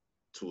power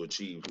to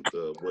achieve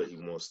what he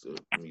wants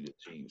me to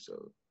achieve.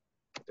 So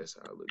that's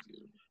how I look at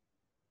it.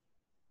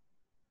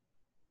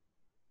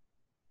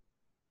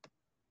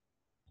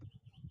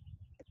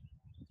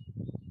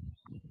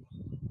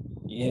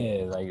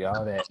 Yeah, like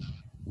all that.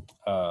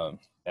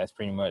 That's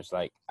pretty much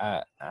like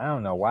I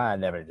don't know why I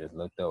never just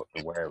looked up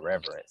the word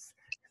reverence.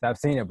 I've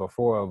seen it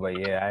before, but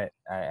yeah,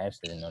 I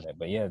actually didn't know that.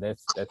 But yeah,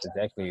 that's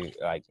exactly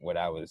like what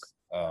I was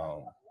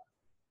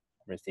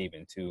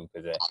receiving too,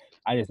 because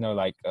I just know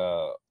like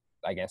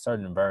in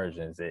certain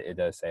versions it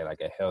does say like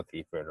a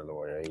healthy fear of the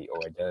Lord,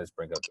 or it does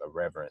bring up a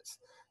reverence.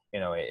 You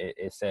know,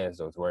 it says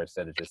those words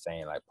instead of just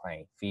saying like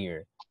plain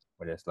fear,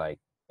 but it's like,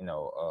 you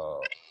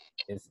know,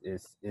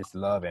 it's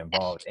love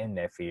involved in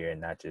that fear,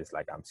 and not just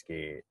like I'm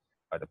scared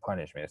of the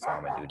punishment, so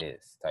I'm gonna do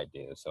this type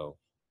deal. So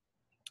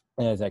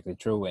that's exactly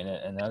true. And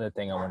another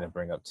thing I want to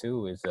bring up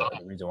too is the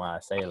reason why I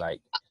say like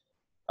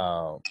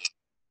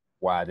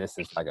why this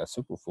is like a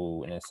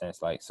superfood in a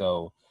sense. Like,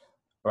 so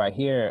right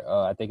here,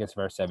 I think it's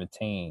verse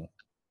 17. Is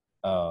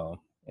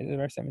it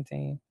verse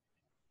 17?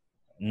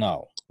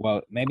 No.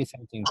 Well, maybe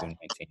 17 to 19.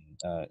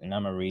 And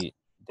I'm gonna read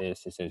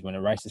this. It says, "When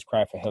the righteous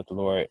cry for help, the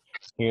Lord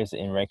hears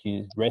and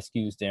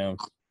rescues them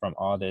from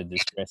all their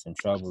distress and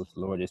troubles.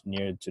 The Lord is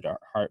near to the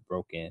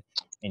heartbroken,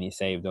 and He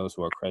saves those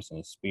who are crushed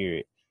in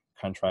spirit,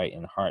 contrite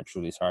in heart,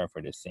 truly sorry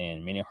for their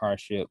sin. Many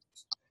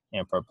hardships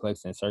and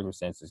perplexing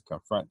circumstances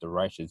confront the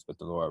righteous, but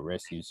the Lord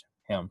rescues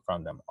him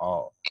from them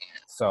all."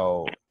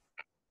 So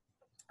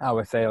I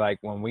would say like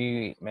when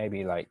we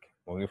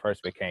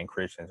first became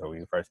Christians, or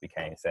we first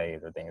became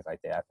saved, or things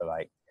like that, I feel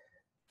like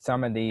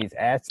some of these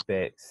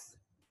aspects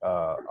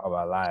of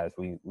our lives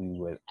we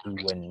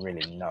wouldn't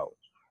really know,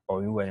 or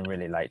we wouldn't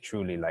really like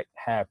truly like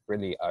have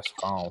really a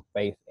strong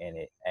faith in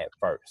it at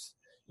first.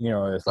 You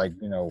know, it's like,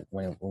 you know,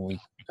 when we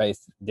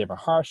face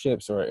different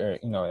hardships, or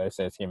you know, it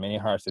says here, many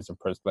hardships and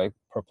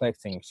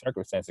perplexing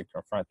circumstances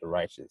confront the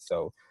righteous.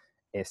 So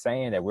it's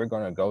saying that we're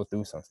going to go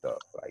through some stuff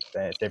like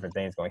that. Different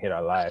things going to hit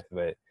our lives,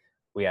 but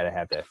we got to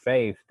have that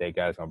faith that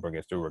God's going to bring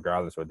us through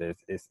regardless of this.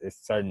 It's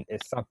certain,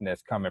 it's something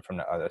that's coming from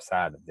the other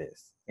side of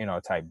this, you know,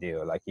 type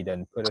deal. Like He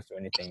doesn't put us through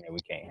anything that we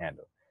can't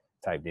handle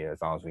type deal,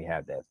 as long as we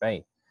have that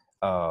faith.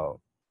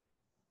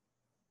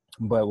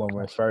 But when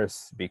we're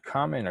first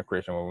becoming a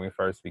Christian, when we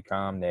first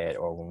become that,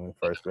 or when we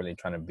first really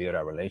trying to build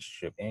our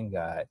relationship in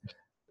God,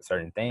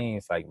 certain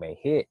things like may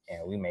hit,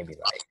 and we may be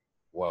like,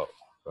 whoa,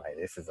 like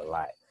this is a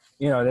lot.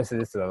 You know, this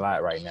is a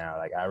lot right now.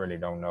 Like I really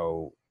don't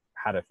know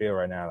how to feel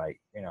right now.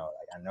 Like, you know,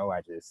 like I know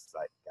I just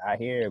like got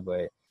here, but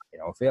it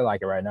don't feel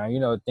like it right now. You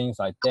know, things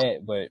like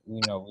that. But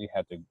you know, we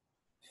have to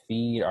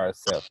feed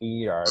ourselves,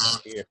 feed our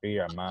spirit, feed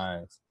our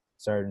minds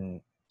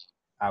certain,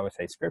 I would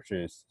say,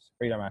 scriptures,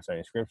 feed our minds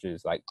certain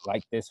scriptures like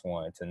this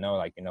one, to know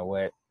like, you know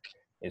what,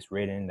 it's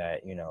written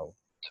that, you know,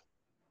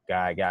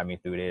 God got me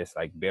through this,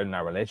 like building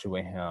our relationship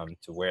with Him,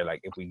 to where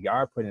like if we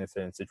are put in a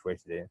certain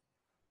situation,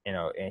 you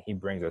know, and He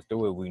brings us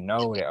through it, we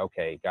know that,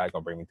 okay, God's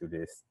gonna bring me through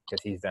this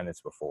because He's done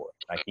this before.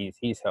 Like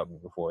He's helped me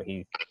before.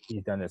 He's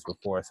done this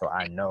before, so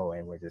I know.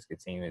 And we're just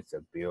continuing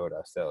to build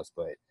ourselves,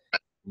 but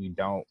we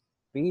don't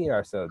feed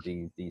ourselves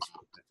these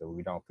scriptures, or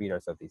we don't feed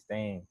ourselves these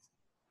things.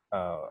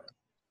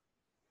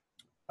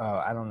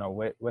 I don't know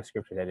what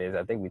scripture that is.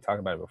 I think we talked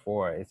about it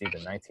before. It's either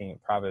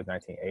Proverbs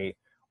 19:8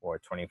 or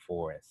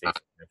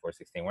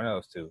 24:16. One of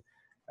those two.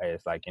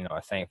 It's like, you know,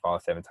 a saint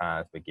falls 7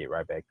 times but get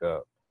right back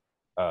up.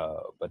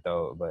 But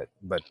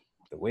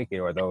the wicked,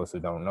 or those who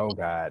don't know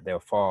God, they'll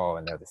fall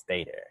and they'll just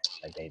stay there.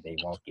 Like they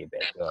won't get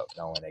back up,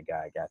 knowing that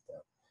God got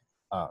them.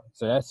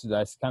 So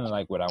that's kind of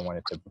like what I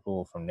wanted to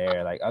pull from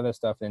there. Like other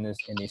stuff in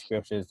these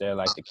scriptures, they're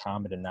like the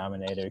common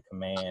denominator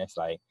commands,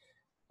 like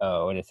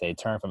what they say,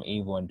 turn from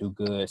evil and do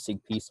good,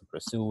 seek peace and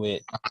pursue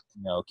it.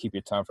 You know, keep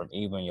your tongue from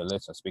evil and your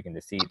lips from speaking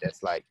deceit.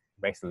 That's like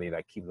basically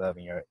like keep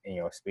loving in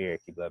your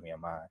spirit, keep loving your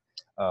mind.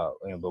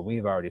 But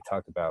we've already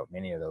talked about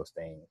many of those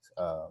things.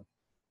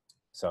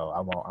 So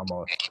I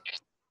won't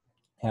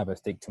have us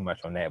stick too much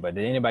on that. But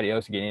did anybody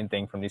else get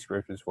anything from these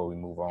scriptures before we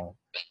move on?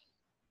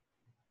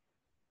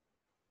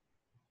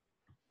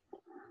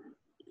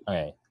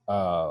 Okay.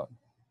 The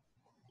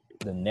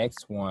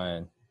next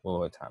one. Well,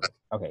 what time is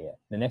it? Okay, yeah.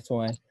 The next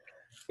one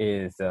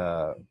is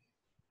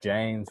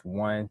James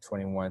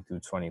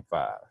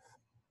 1:21-25.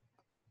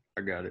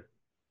 I got it.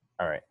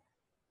 All right.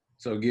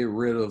 So get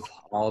rid of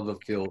all the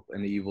filth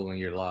and evil in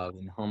your lives,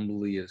 and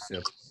humbly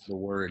accept the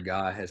word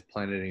God has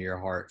planted in your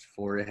hearts,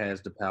 for it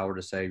has the power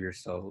to save your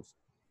souls.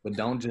 But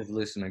don't just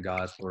listen to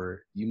God's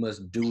word. You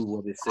must do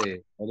what it says.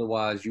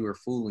 Otherwise, you are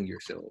fooling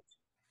yourselves.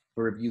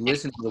 For if you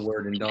listen to the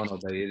word and don't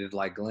obey it, it's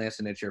like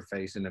glancing at your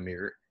face in the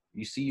mirror.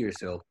 You see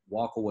yourself,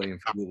 walk away,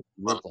 and forget what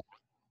you look like.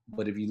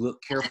 But if you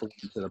look carefully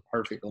into the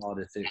perfect law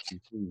that sets you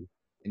free,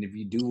 and if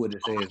you do what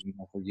it says and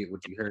don't forget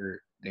what you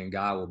heard, then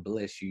God will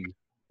bless you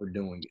for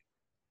doing it.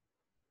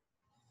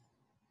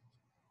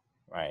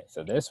 Right.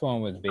 So this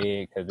one was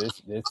big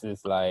because this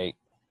is like,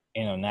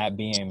 not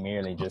being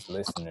merely just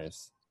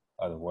listeners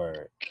of the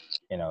word.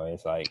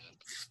 It's like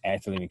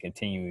actually we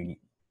continue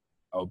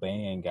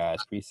obeying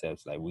God's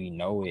precepts. Like we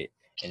know it,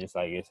 and just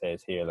like it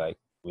says here, like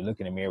we look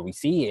in the mirror, we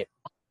see it,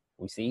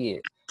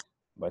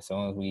 but as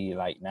soon as we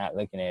like not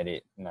looking at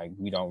it, like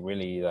we don't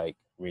really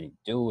really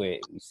do it.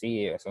 We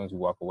see it. As soon as we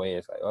walk away,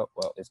 it's like, oh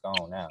well, it's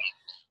gone now.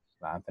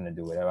 I'm gonna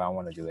do whatever I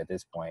want to do at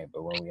this point.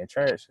 But when we in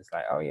church, it's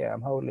like, oh yeah,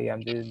 I'm holy,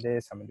 I'm doing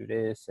this, I'm gonna do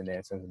this, and then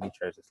as soon as we leave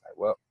church, it's like,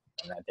 well,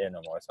 I'm not there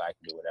no more, so I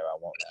can do whatever I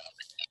want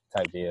now,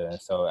 type deal. And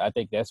so I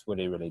think that's what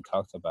it really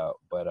talks about.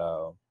 But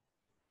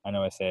I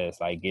know it says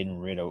like getting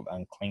rid of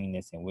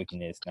uncleanness and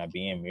wickedness, not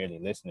being merely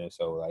listeners.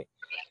 So like,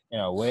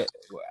 what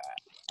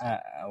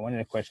one of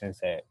the questions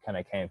that kind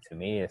of came to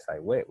me is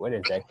like, what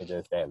exactly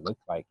does that look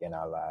like in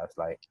our lives?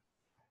 Like,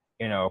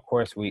 of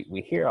course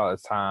we hear all the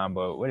time,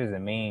 but what does it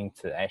mean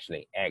to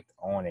actually act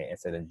on it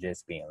instead of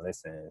just being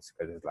listeners?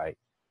 Because it's like,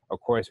 of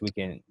course we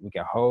can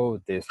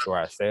hold this to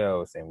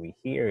ourselves and we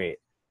hear it,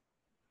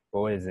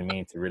 but what does it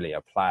mean to really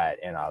apply it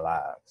in our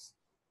lives?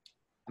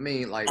 I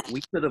mean, like,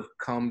 we could have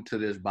come to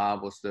this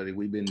Bible study.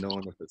 We've been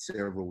doing it for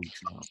several weeks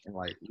now. And,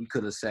 like, we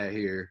could have sat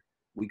here.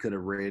 We could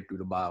have read through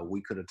the Bible.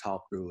 We could have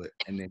talked through it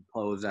and then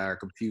closed our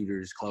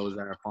computers, closed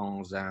our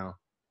phones down,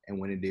 and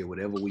went and did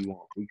whatever we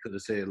want. We could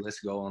have said, let's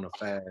go on a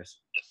fast.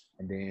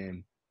 And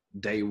then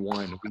day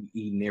one, we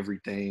eating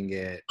everything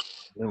at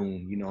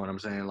noon. You know what I'm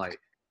saying? Like,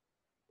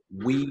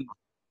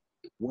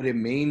 what it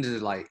means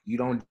is, like, you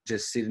don't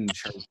just sit in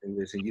church and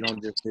listen. You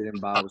don't just sit in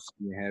Bible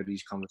study and have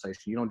these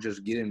conversations. You don't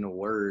just get in the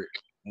Word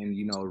and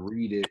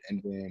read it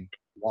and then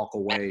walk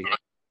away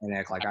and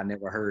act like I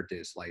never heard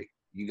this. Like,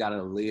 you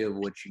gotta live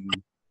what you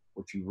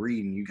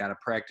read, and you gotta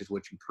practice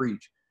what you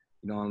preach.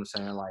 You know what I'm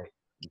saying? Like,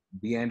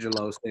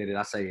 D'Angelo said it.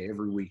 I say it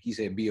every week. He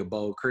said, "Be a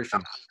bold Christian."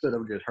 I could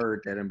have just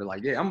heard that and be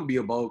like, "Yeah, I'm gonna be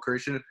a bold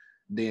Christian."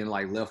 Then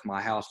like left my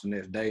house the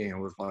next day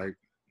and was like,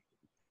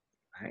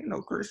 I ain't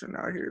no Christian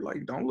out here.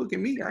 Like, don't look at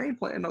me. I ain't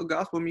playing no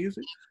gospel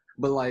music.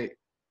 But like,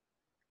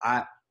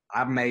 I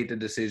made the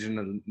decision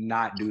to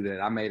not do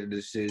that. I made a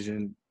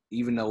decision,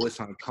 even though it's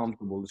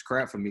uncomfortable, it's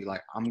crap for me.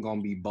 Like, I'm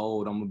gonna be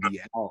bold. I'm gonna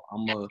be out.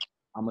 I'm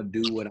gonna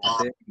do what I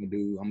said I'm gonna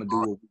do. I'm gonna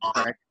do what we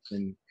practice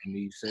in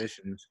these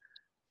sessions,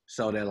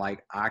 so that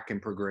like I can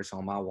progress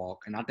on my walk.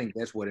 And I think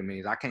that's what it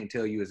means. I can't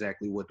tell you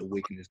exactly what the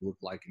wickedness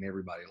looks like in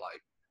everybody's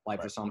life. Like,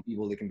 for some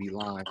people, it can be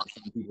lying. For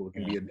some people, it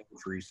can be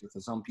adultery. So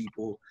for some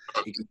people,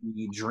 it can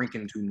be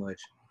drinking too much.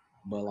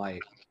 But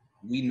like,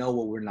 we know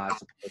what we're not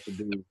supposed to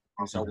do.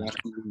 And so once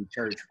we leave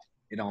church,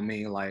 it don't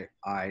mean like,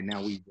 all right,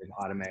 now we just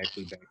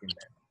automatically back in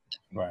that.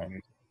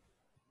 Right.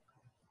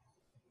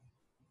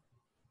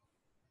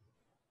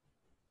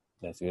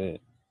 That's good.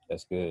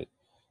 That's good.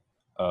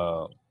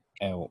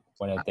 And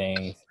one of the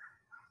things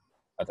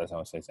I thought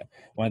someone said something.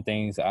 One of the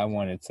things I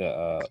wanted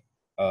to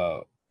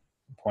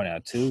point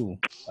out too,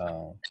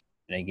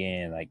 and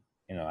again, like,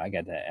 I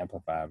got the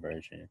amplified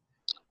version,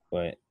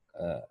 but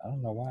I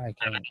don't know why I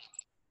can't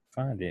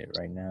find it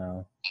right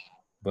now.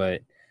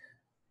 But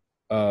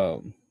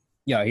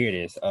yeah, here it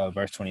is,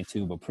 verse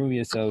 22. But prove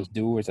yourselves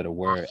doers of the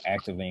word,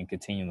 actively and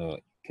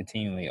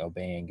continually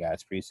obeying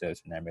God's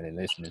precepts, and not merely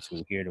listeners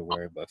who hear the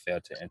word but fail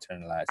to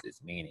internalize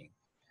its meaning,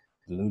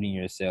 deluding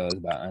yourselves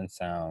by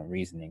unsound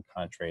reasoning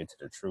contrary to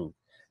the truth.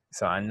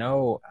 So I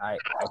know I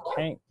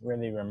can't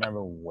really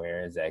remember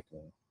where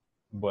exactly,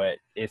 but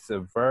it's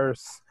a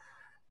verse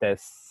that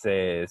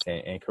says,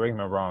 and correct me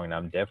if I'm wrong, and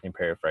I'm definitely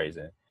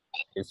paraphrasing,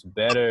 it's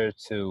better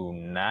to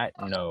not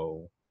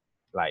know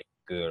like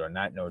good, or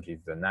not know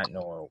Jesus, or not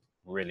knowing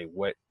really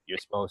what you're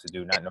supposed to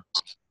do, not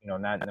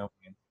knowing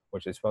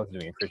what you're supposed to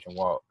do in Christian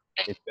walk.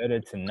 It's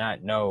better to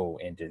not know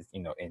and just,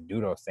 and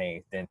do those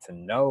things than to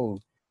know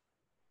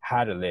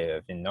how to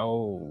live and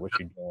know what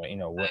you're doing,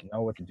 know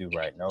what to do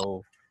right,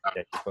 know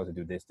that you're supposed to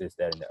do this,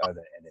 that, and the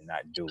other, and then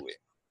not do it.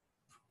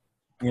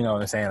 You know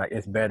what I'm saying? Like,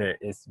 it's better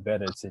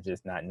to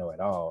just not know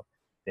at all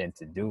than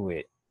to do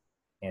it,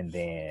 and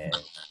then,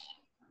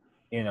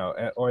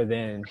 or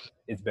then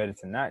it's better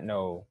to not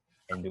know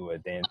and do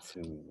it than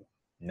to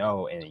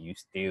know and you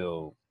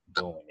still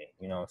doing it.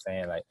 You know what I'm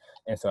saying? Like,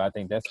 and so I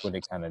think that's what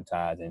it kind of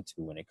ties into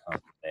when it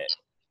comes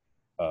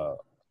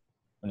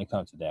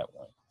to that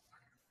one.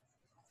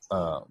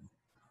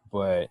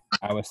 But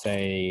I would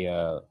say,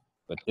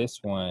 but this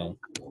one,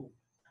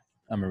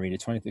 I'm gonna read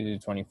it 23 to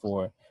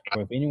 24.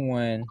 For if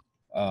anyone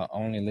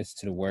only listens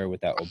to the word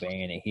without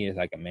obeying it, he is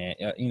like a man,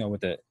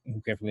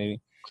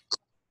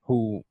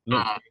 who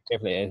looks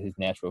carefully at his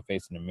natural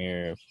face in the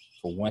mirror.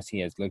 For once he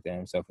has looked at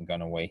himself and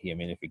gone away, he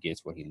immediately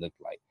forgets what he looked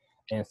like.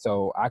 And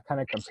so I kind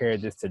of compare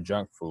this to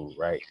junk food,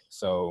 right?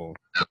 So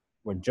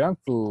with junk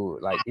food,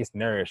 like, it's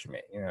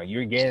nourishment.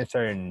 You're getting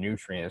certain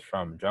nutrients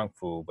from junk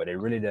food, but it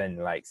really doesn't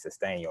like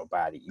sustain your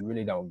body. You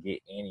really don't get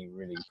any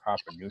really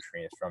proper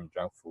nutrients from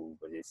junk food,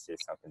 but it's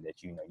just something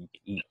that you can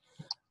eat.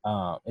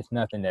 It's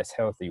nothing that's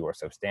healthy or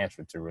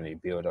substantial to really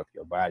build up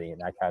your body.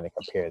 And I kind of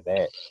compare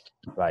that,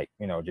 like,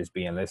 just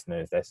being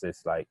listeners, that's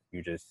just like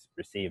you just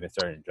receiving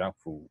certain junk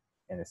food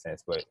in a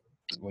sense. But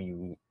when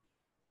you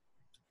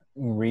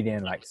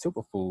reading like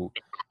Superfood,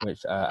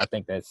 which I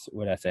think that's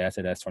what I said. I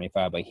said that's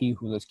 25. But he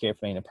who looks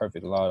carefully in the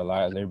perfect law, the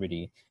law of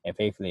liberty, and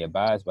faithfully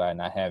abides by it,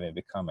 not having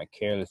become a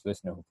careless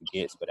listener who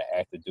forgets, but an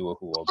active doer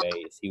who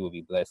obeys, he will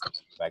be blessed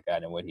by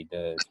God in what he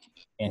does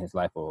in his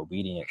life of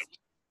obedience.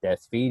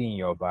 That's feeding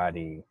your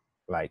body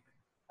like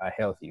a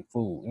healthy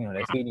food. You know,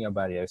 that's feeding your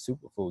body a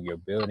superfood. You're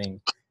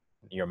building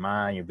your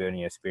mind, you're building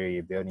your spirit,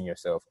 you're building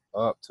yourself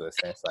up to a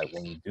sense like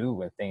when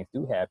things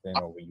do happen,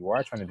 or when you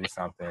are trying to do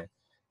something,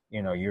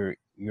 you know, you're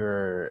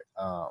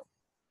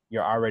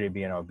already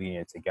being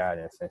obedient to God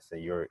in a sense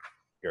that you're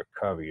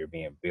covered, you're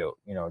being built,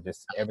 you know,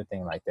 just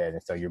everything like that.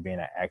 And so you're being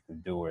an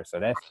active doer. So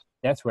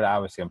that's what I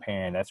was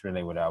comparing. That's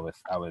really what I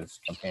was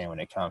comparing when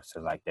it comes to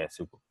like that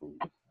superfood.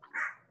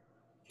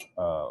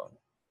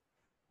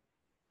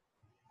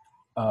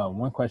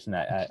 One question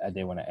I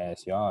did want to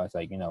ask y'all is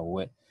like, you know,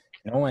 what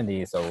knowing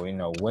these, so you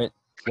know, what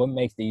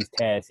makes these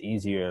tasks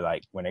easier,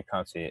 like when it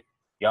comes to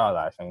y'all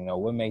life, and you know,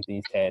 what makes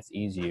these tasks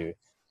easier,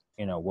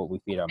 you know, what we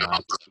feed our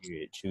minds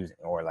to, choosing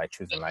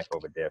life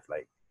over death,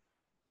 like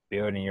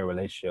building your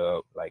relationship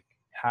up, like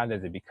how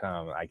does it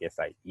become, I guess,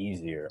 like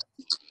easier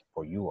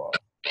for you all?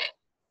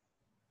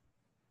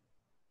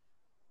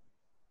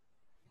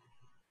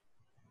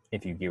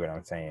 If you get what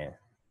I'm saying.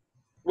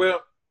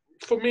 Well,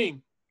 for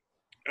me,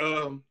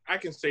 I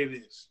can say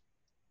this.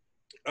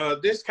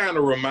 This kind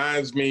of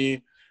reminds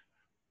me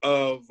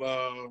of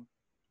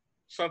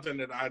something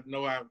that I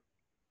know I've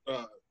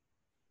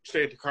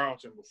said to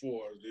Carlton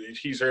before.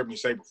 He's heard me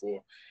say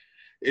before.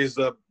 Is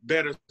a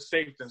better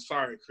safe than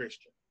sorry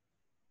Christian.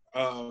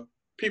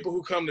 People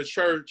who come to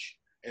church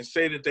and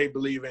say that they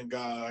believe in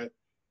God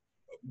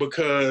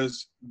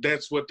because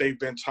that's what they've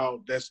been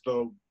taught. That's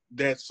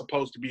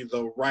supposed to be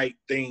the right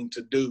thing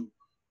to do,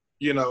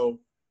 you know.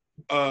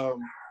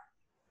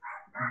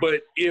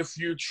 But if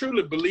you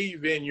truly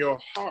believe in your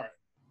heart,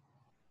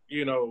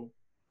 you know,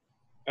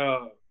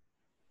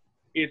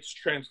 it's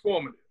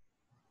transformative.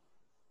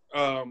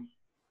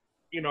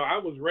 You know, I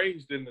was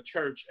raised in the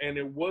church, and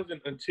it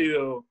wasn't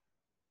until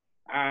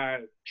I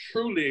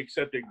truly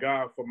accepted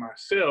God for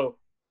myself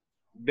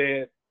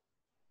that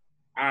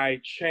I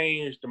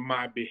changed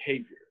my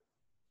behavior.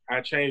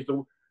 I changed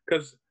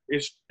because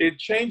it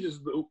changes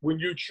when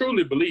you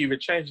truly believe.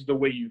 It changes the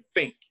way you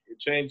think. It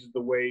changes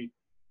the way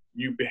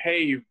you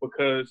behave,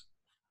 because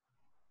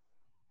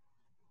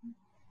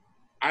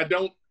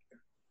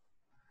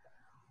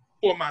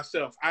for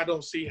myself, I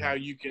don't see how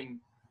you can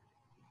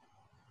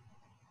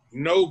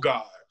know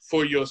God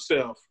for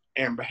yourself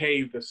and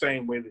behave the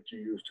same way that you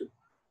used to.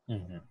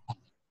 Mm-hmm.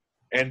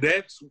 And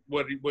that's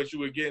what you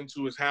were getting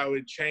to, is how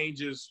it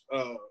changes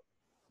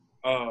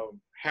how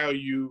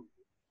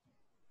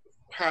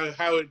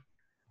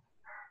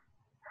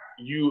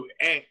you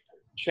act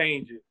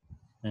changes.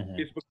 Mm-hmm.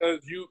 It's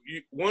because you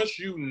once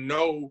you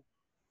know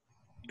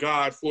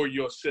God for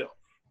yourself,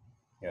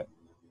 yep,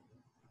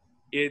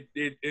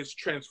 it's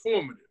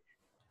transformative,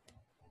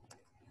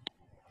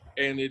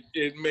 and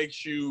it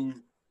makes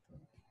you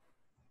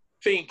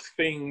think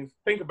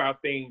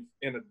about things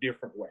in a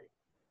different way.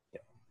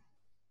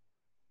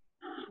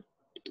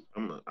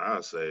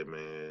 I'll say,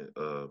 man,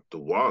 the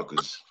walk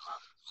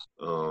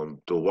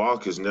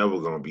is never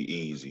gonna be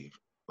easy.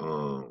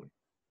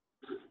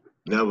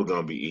 Never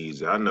gonna be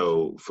easy. I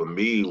know for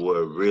me,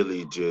 what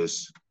really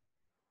just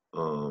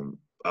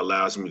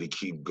allows me to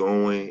keep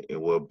going, and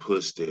what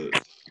puts the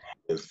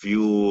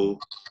fuel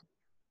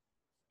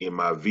in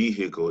my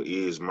vehicle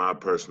is my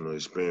personal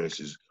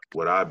experiences,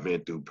 what I've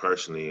been through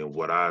personally, and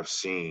what I've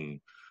seen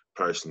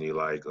personally.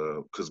 Like,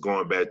 because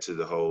going back to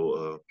the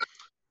whole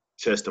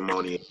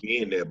testimony of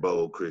being that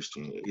bold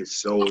Christian,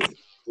 it's so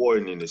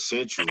important and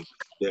essential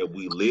that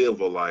we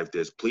live a life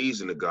that's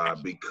pleasing to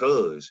God,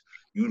 because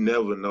you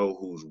never know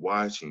who's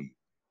watching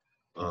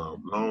you.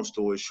 Long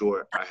story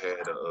short, I had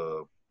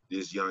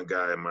this young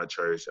guy in my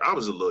church. I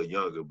was a little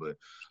younger, but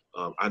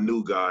I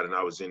knew God, and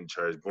I was in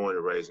church, born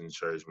and raised in the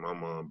church. My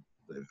mom,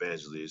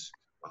 evangelist,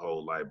 my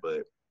whole life.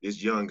 But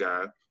this young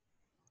guy,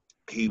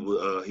 he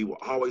would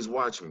always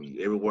watch me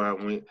everywhere I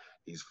went.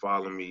 He's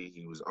following me.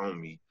 He was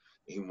on me.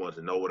 He wanted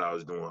to know what I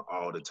was doing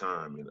all the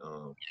time. And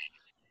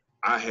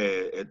I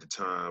had, at the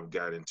time,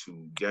 got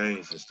into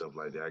gangs and stuff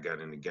like that. I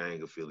got into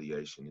gang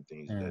affiliation and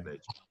things of that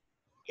nature.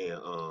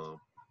 And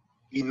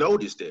he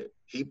noticed that.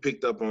 He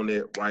picked up on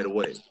that right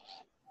away.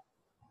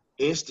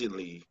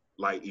 Instantly,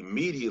 like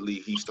immediately,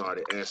 he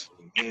started asking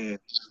me, man,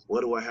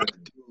 what do I have to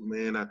do,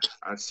 man?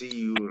 I see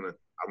you, and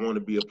I want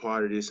to be a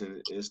part of this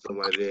and stuff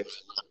like that.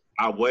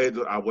 I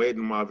waited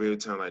him off every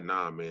time, like,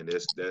 nah, man,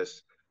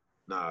 that's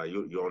nah,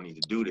 you don't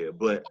need to do that.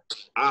 But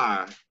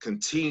I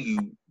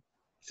continue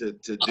to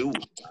do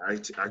it.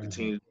 I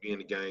continue to be in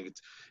the gang.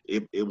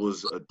 It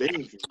was a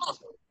thing.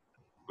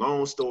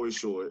 Long story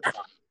short,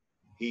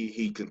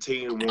 he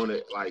continued to want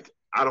to, like,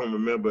 I don't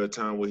remember a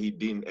time where he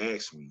didn't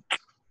ask me.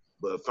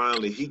 But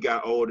finally, he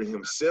got older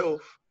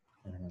himself,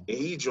 and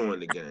he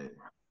joined the gang.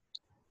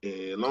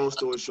 And long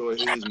story short,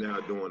 he's now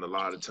doing a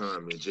lot of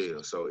time in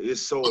jail. So it's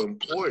so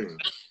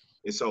important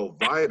It's so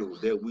vital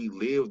that we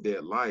live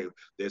that life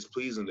that's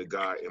pleasing to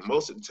God. And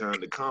most of the time,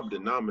 the common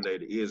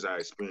denominator is our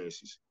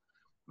experiences.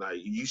 Like,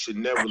 you should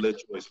never let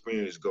your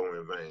experience go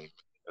in vain.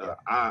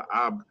 Yeah.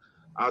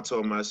 I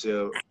told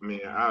myself,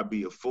 man, I'd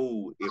be a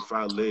fool if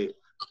I let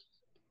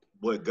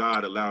what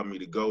God allowed me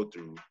to go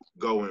through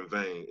go in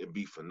vain and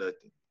be for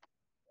nothing.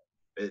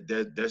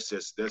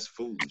 That's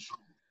foolish.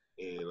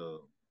 And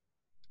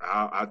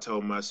I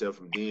told myself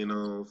from then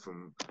on,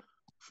 from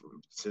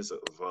since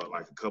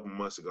like a couple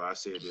months ago, I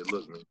said that,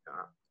 look, man,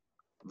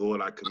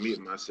 Lord, I commit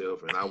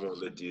myself, and I won't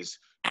let this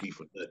be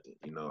for nothing.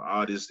 You know,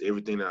 all this,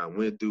 everything that I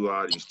went through,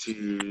 all these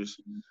tears,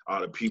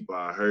 all the people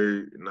I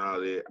hurt, and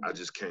all that, I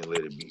just can't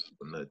let it be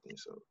for nothing.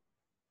 So,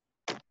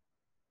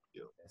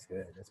 yeah. That's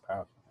good. That's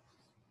powerful.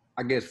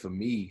 I guess for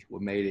me,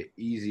 what made it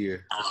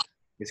easier,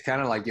 it's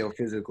kind of like your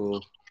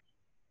physical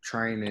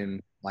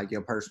training, like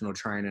your personal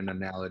training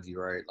analogy,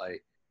 right?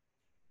 Like,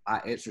 I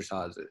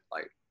exercise it.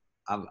 Like,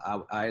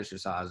 I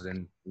exercise,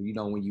 and you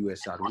know, when you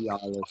exercise, we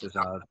all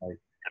exercise. Like,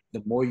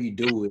 the more you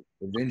do it,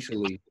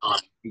 eventually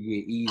it get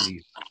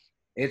easy.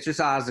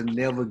 Exercising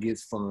never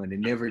gets fun. It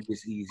never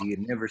gets easy. It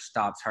never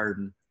stops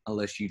hurting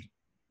unless you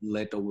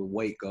let the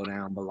weight go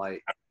down. But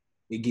like,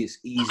 it gets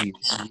easier.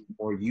 You get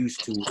more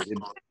used to it. It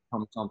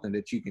becomes something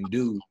that you can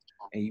do,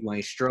 and you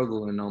ain't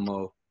struggling no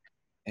more.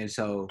 And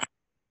so,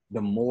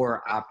 the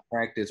more I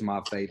practice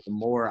my faith, the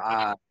more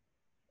I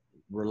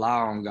rely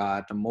on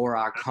God, the more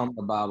I come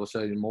to Bible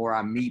study, the more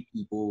I meet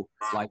people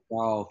like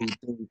y'all who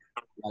think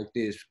like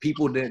this.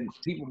 People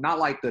not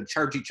like the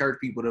church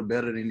people that are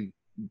better than,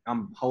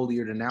 I'm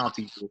holier than thou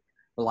people,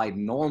 but like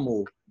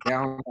normal,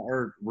 down to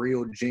earth,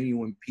 real,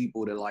 genuine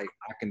people that like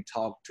I can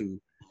talk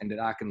to and that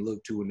I can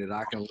look to and that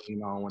I can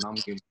lean on when I'm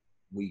getting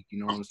weak. You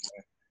know what I'm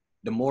saying?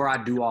 The more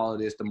I do all of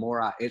this, the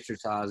more I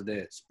exercise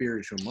that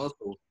spiritual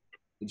muscle,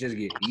 it just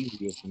gets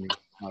easier for me.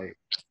 Like,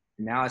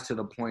 now it's to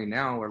the point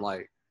now where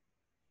like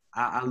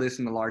I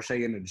listened to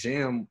Larshay in the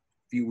gym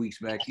a few weeks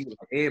back. He was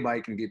like,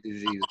 everybody can get this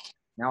Jesus.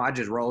 Now I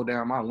just roll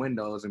down my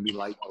windows and be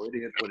like, oh, it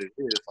is what it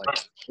is. Like,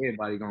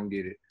 everybody gonna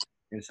get it.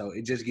 And so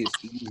it just gets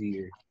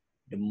easier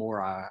the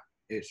more I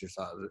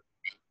exercise it.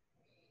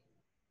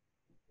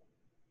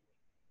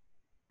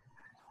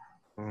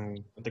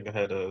 I think I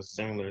had a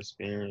similar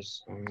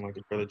experience, like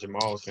the brother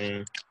Jamal was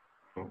saying.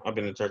 I've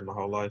been in church my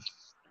whole life,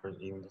 or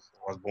even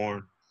before I was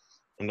born.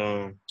 And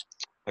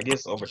I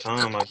guess over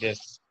time, my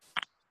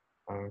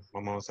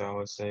mom said, I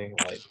always say,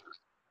 like,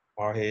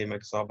 our head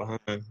makes us all behind.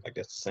 Like,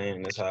 that's the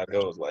saying. That's how it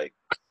goes. Like,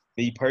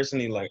 me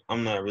personally, like,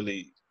 I'm not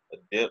really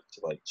adept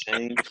to like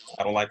change.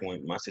 I don't like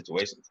when my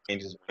situation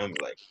changes around me.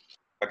 Like,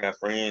 if I got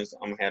friends,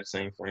 I'm gonna have the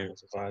same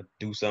friends. If I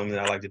do something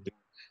that I like to do,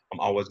 I'm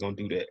always gonna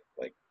do that.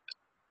 Like,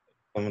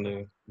 some of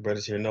the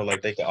brothers here know,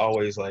 like, they could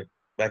always, like,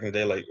 back in the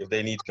day, like, if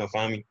they need to come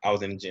find me, I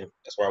was in the gym.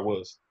 That's where I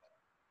was.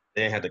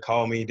 They didn't have to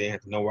call me. They didn't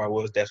have to know where I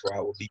was. That's where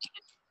I would be.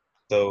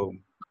 So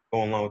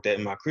going along with that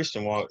in my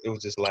Christian walk, it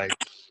was just like,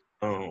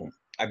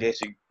 I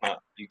guess you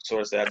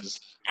sort of say I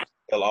just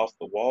fell off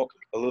the walk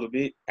a little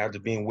bit after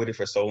being with it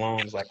for so long.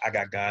 It's like, I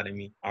got God in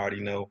me. I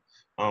already know.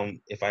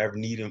 If I ever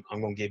need him,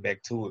 I'm gonna get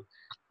back to it.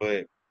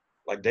 But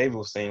like David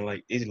was saying,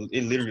 like, it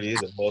literally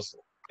is a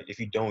muscle. Like, if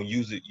you don't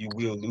use it, you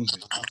will lose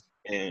it.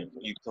 And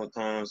you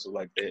sometimes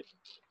like that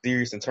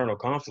serious internal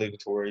conflict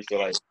to where you feel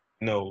like,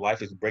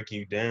 life is breaking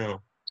you down,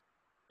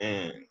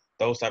 and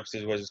those type of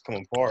situations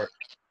come apart.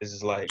 It's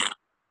just like,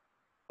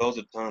 those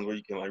are times where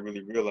you can like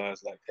really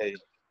realize, like, hey,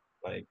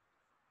 like,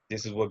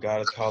 this is what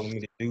God is calling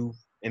me to do,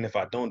 and if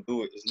I don't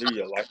do it, it's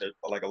literally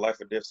a life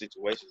or death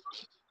situation.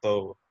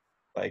 So,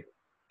 like,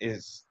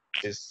 it's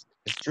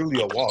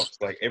truly a walk.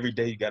 It's like every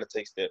day you got to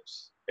take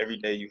steps. Every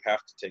day you have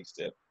to take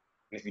steps.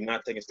 And if you're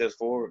not taking steps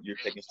forward, you're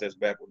taking steps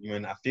backward. You may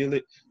not feel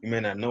it, you may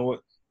not know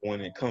it.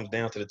 When it comes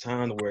down to the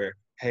time where,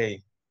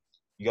 hey,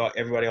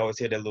 everybody always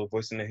hear that little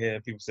voice in their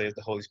head. People say it's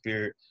the Holy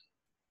Spirit.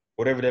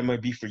 Whatever that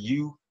might be for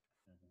you,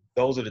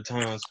 those are the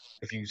times,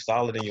 if you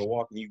solid in your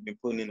walk and you've been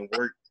putting in the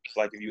work,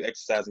 like if you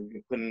exercise and you've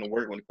been putting in the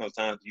work, when it comes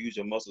time to use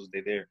your muscles,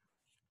 they're there.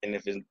 And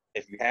if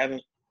you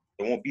haven't,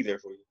 it won't be there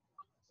for you.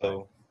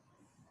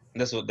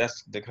 So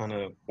that's the kind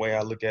of way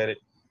I look at it,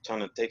 trying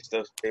to take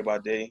stuff day by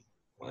day.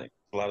 Like,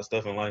 a lot of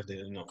stuff in life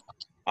that,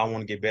 I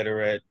want to get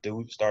better at,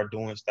 start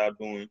doing, stop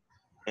doing.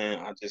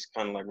 And I just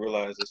kind of like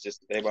realize it's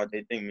just a day by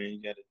day thing, man.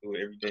 You got to do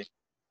it every day.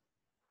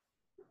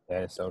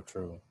 That is so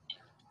true.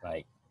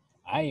 Like,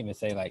 I even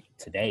say, like,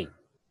 today,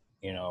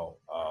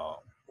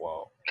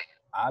 well,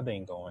 I've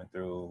been going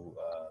through,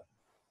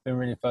 been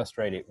really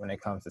frustrated when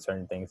it comes to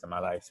certain things in my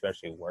life,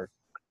 especially work.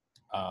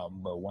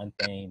 But one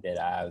thing that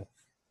I've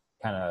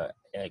kind of,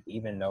 like,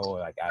 even though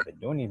like I've been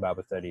doing these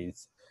Bible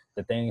studies,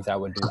 the things I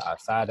would do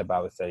outside the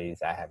Bible studies,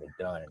 I haven't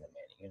done in a minute.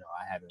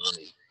 I haven't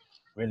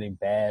really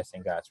basked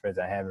in God's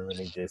presence. I haven't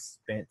really just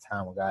spent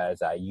time with God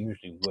as I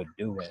usually would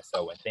do. And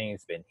so when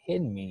things been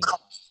hitting me,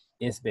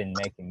 it's been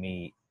making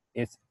me,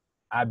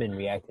 I've been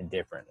reacting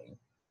differently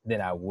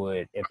than I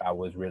would if I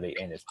was really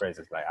in his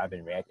presence. Like, I've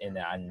been reacting, and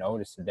I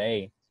noticed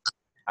today,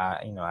 I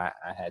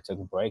had took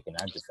a break, and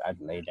I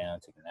laid down,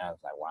 took a nap. I was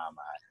like, why am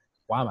I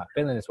why am I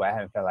feeling this way? I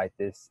haven't felt like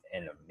this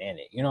in a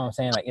minute. You know what I'm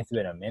saying? Like, it's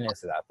been a minute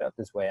since I felt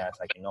this way. I was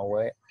like, you know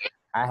what?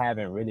 I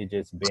haven't really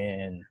just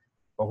been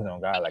focused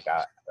on God like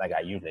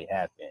I usually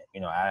have been.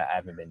 You know, I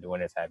haven't been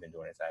doing this. I've been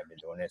doing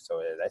this.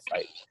 So that's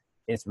like,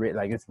 it's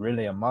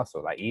really a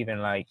muscle. Like,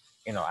 even like,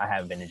 you know, I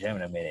haven't been to the gym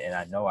in a minute, and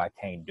I know I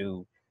can't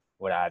do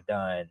what I've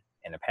done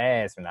in the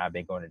past when I've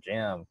been going to the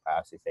gym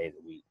 5-6 days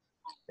a week.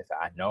 So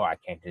I know I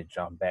can't just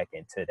jump back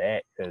into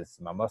that because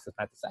my muscle's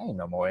not the same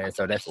no more. And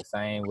so that's the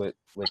same with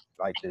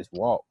like this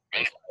walk.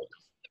 It's like,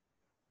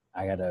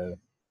 I gotta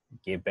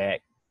get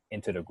back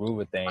into the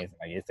groove of things.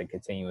 Like, it's a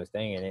continuous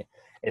thing, and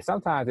it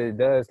sometimes it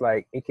does,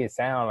 like, it can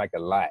sound like a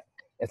lot.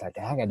 It's like,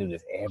 I gotta do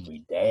this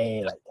every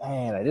day. Like,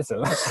 dang, like, this is a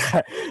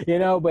lot, you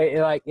know. But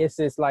it's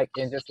just like,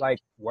 and just like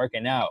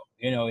working out,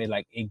 you know,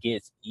 it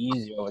gets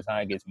easier over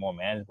time. It gets more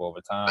manageable over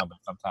time. But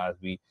sometimes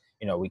we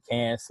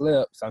can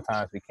slip.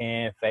 Sometimes we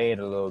can fade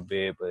a little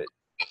bit. But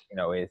you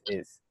know, it's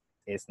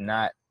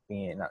not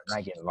getting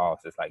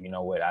lost. It's like, you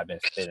know what, I've been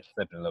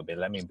slipping a little bit.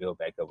 Let me build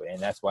back up. And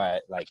that's why,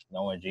 like,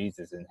 knowing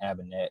Jesus and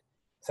having that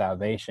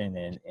salvation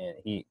and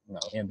he, you know,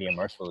 him being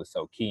merciful is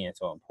so key and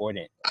so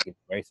important. Like,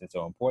 grace is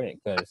so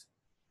important because,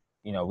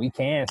 you know, we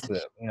can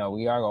slip. You know,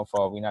 we are gonna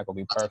fall. We're not gonna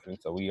be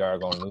perfect, so we are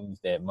gonna lose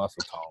that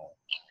muscle tone,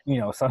 you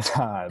know,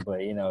 sometimes.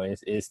 But you know,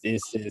 it's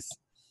just,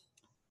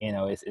 you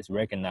know, it's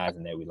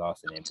recognizing that we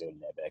lost it and building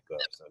that back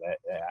up. So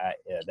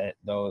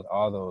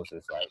all those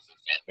is like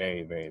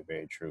very, very,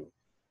 very true,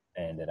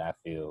 and that I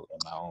feel in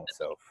my own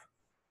self.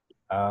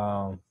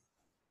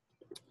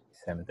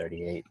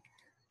 7:38.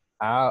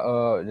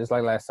 I'll just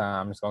like last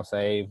time, I'm just gonna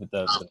save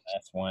the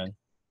last one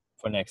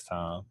for next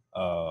time.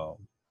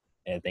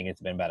 And I think it's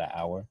been about an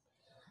hour.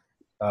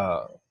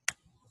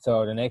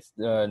 So the next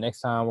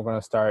time we're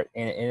gonna start,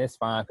 and it's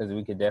fine because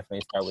we could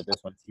definitely start with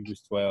this one,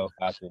 Hebrews 12,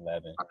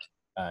 5-11,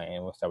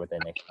 and we'll start with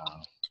that next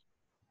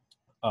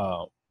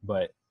time.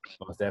 But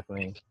most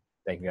definitely,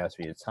 thank you guys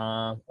for your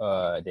time.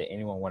 Did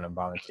anyone want to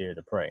volunteer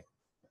to pray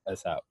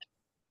us out?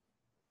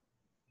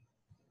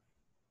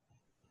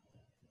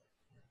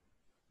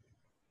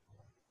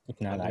 If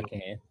not, I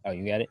can. Oh,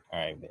 you got it? All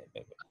right, bet.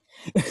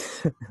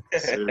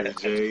 Sir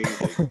Jay,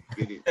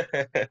 get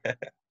it.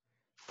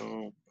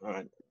 All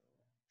right.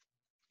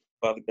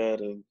 Father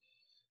God,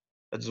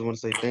 I just want to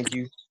say thank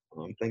you.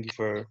 Thank you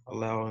for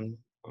allowing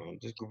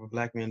this group of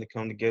Black men to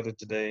come together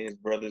today as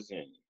brothers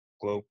and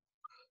grow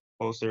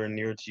closer and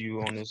nearer to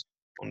you on this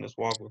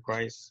walk with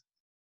Christ.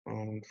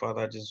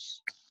 Father, I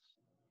just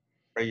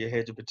pray your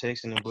hedge of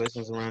protection and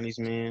blessings around these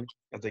men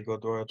as they go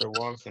throughout their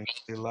walks and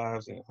their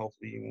lives, and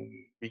hopefully when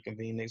we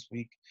reconvene next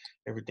week,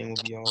 everything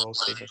will be all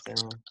safe and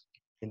sound.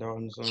 In our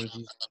Son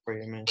Jesus,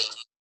 pray, amen.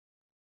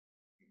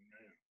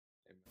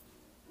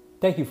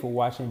 Thank you for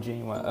watching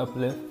Genuine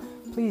Uplift.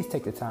 Please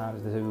take the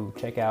time to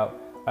check out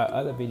our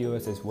other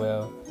videos as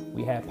well.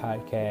 We have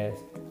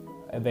podcasts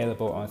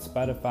available on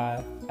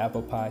Spotify,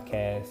 Apple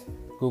Podcasts,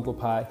 Google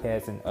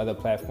Podcasts, and other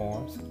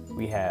platforms.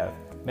 We have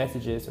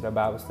messages to the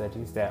Bible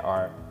studies that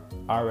are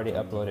already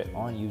uploaded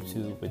on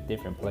YouTube with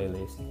different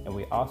playlists. And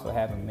we also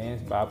have a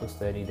men's Bible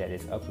study that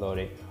is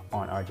uploaded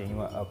on our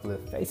Genuine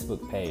Uplift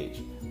Facebook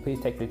page. Please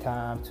take the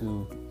time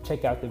to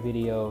check out the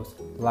videos,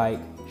 like,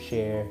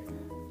 share,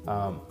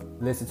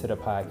 listen to the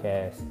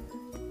podcast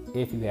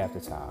if you have the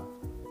time.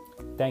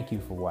 Thank you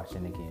for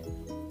watching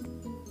again.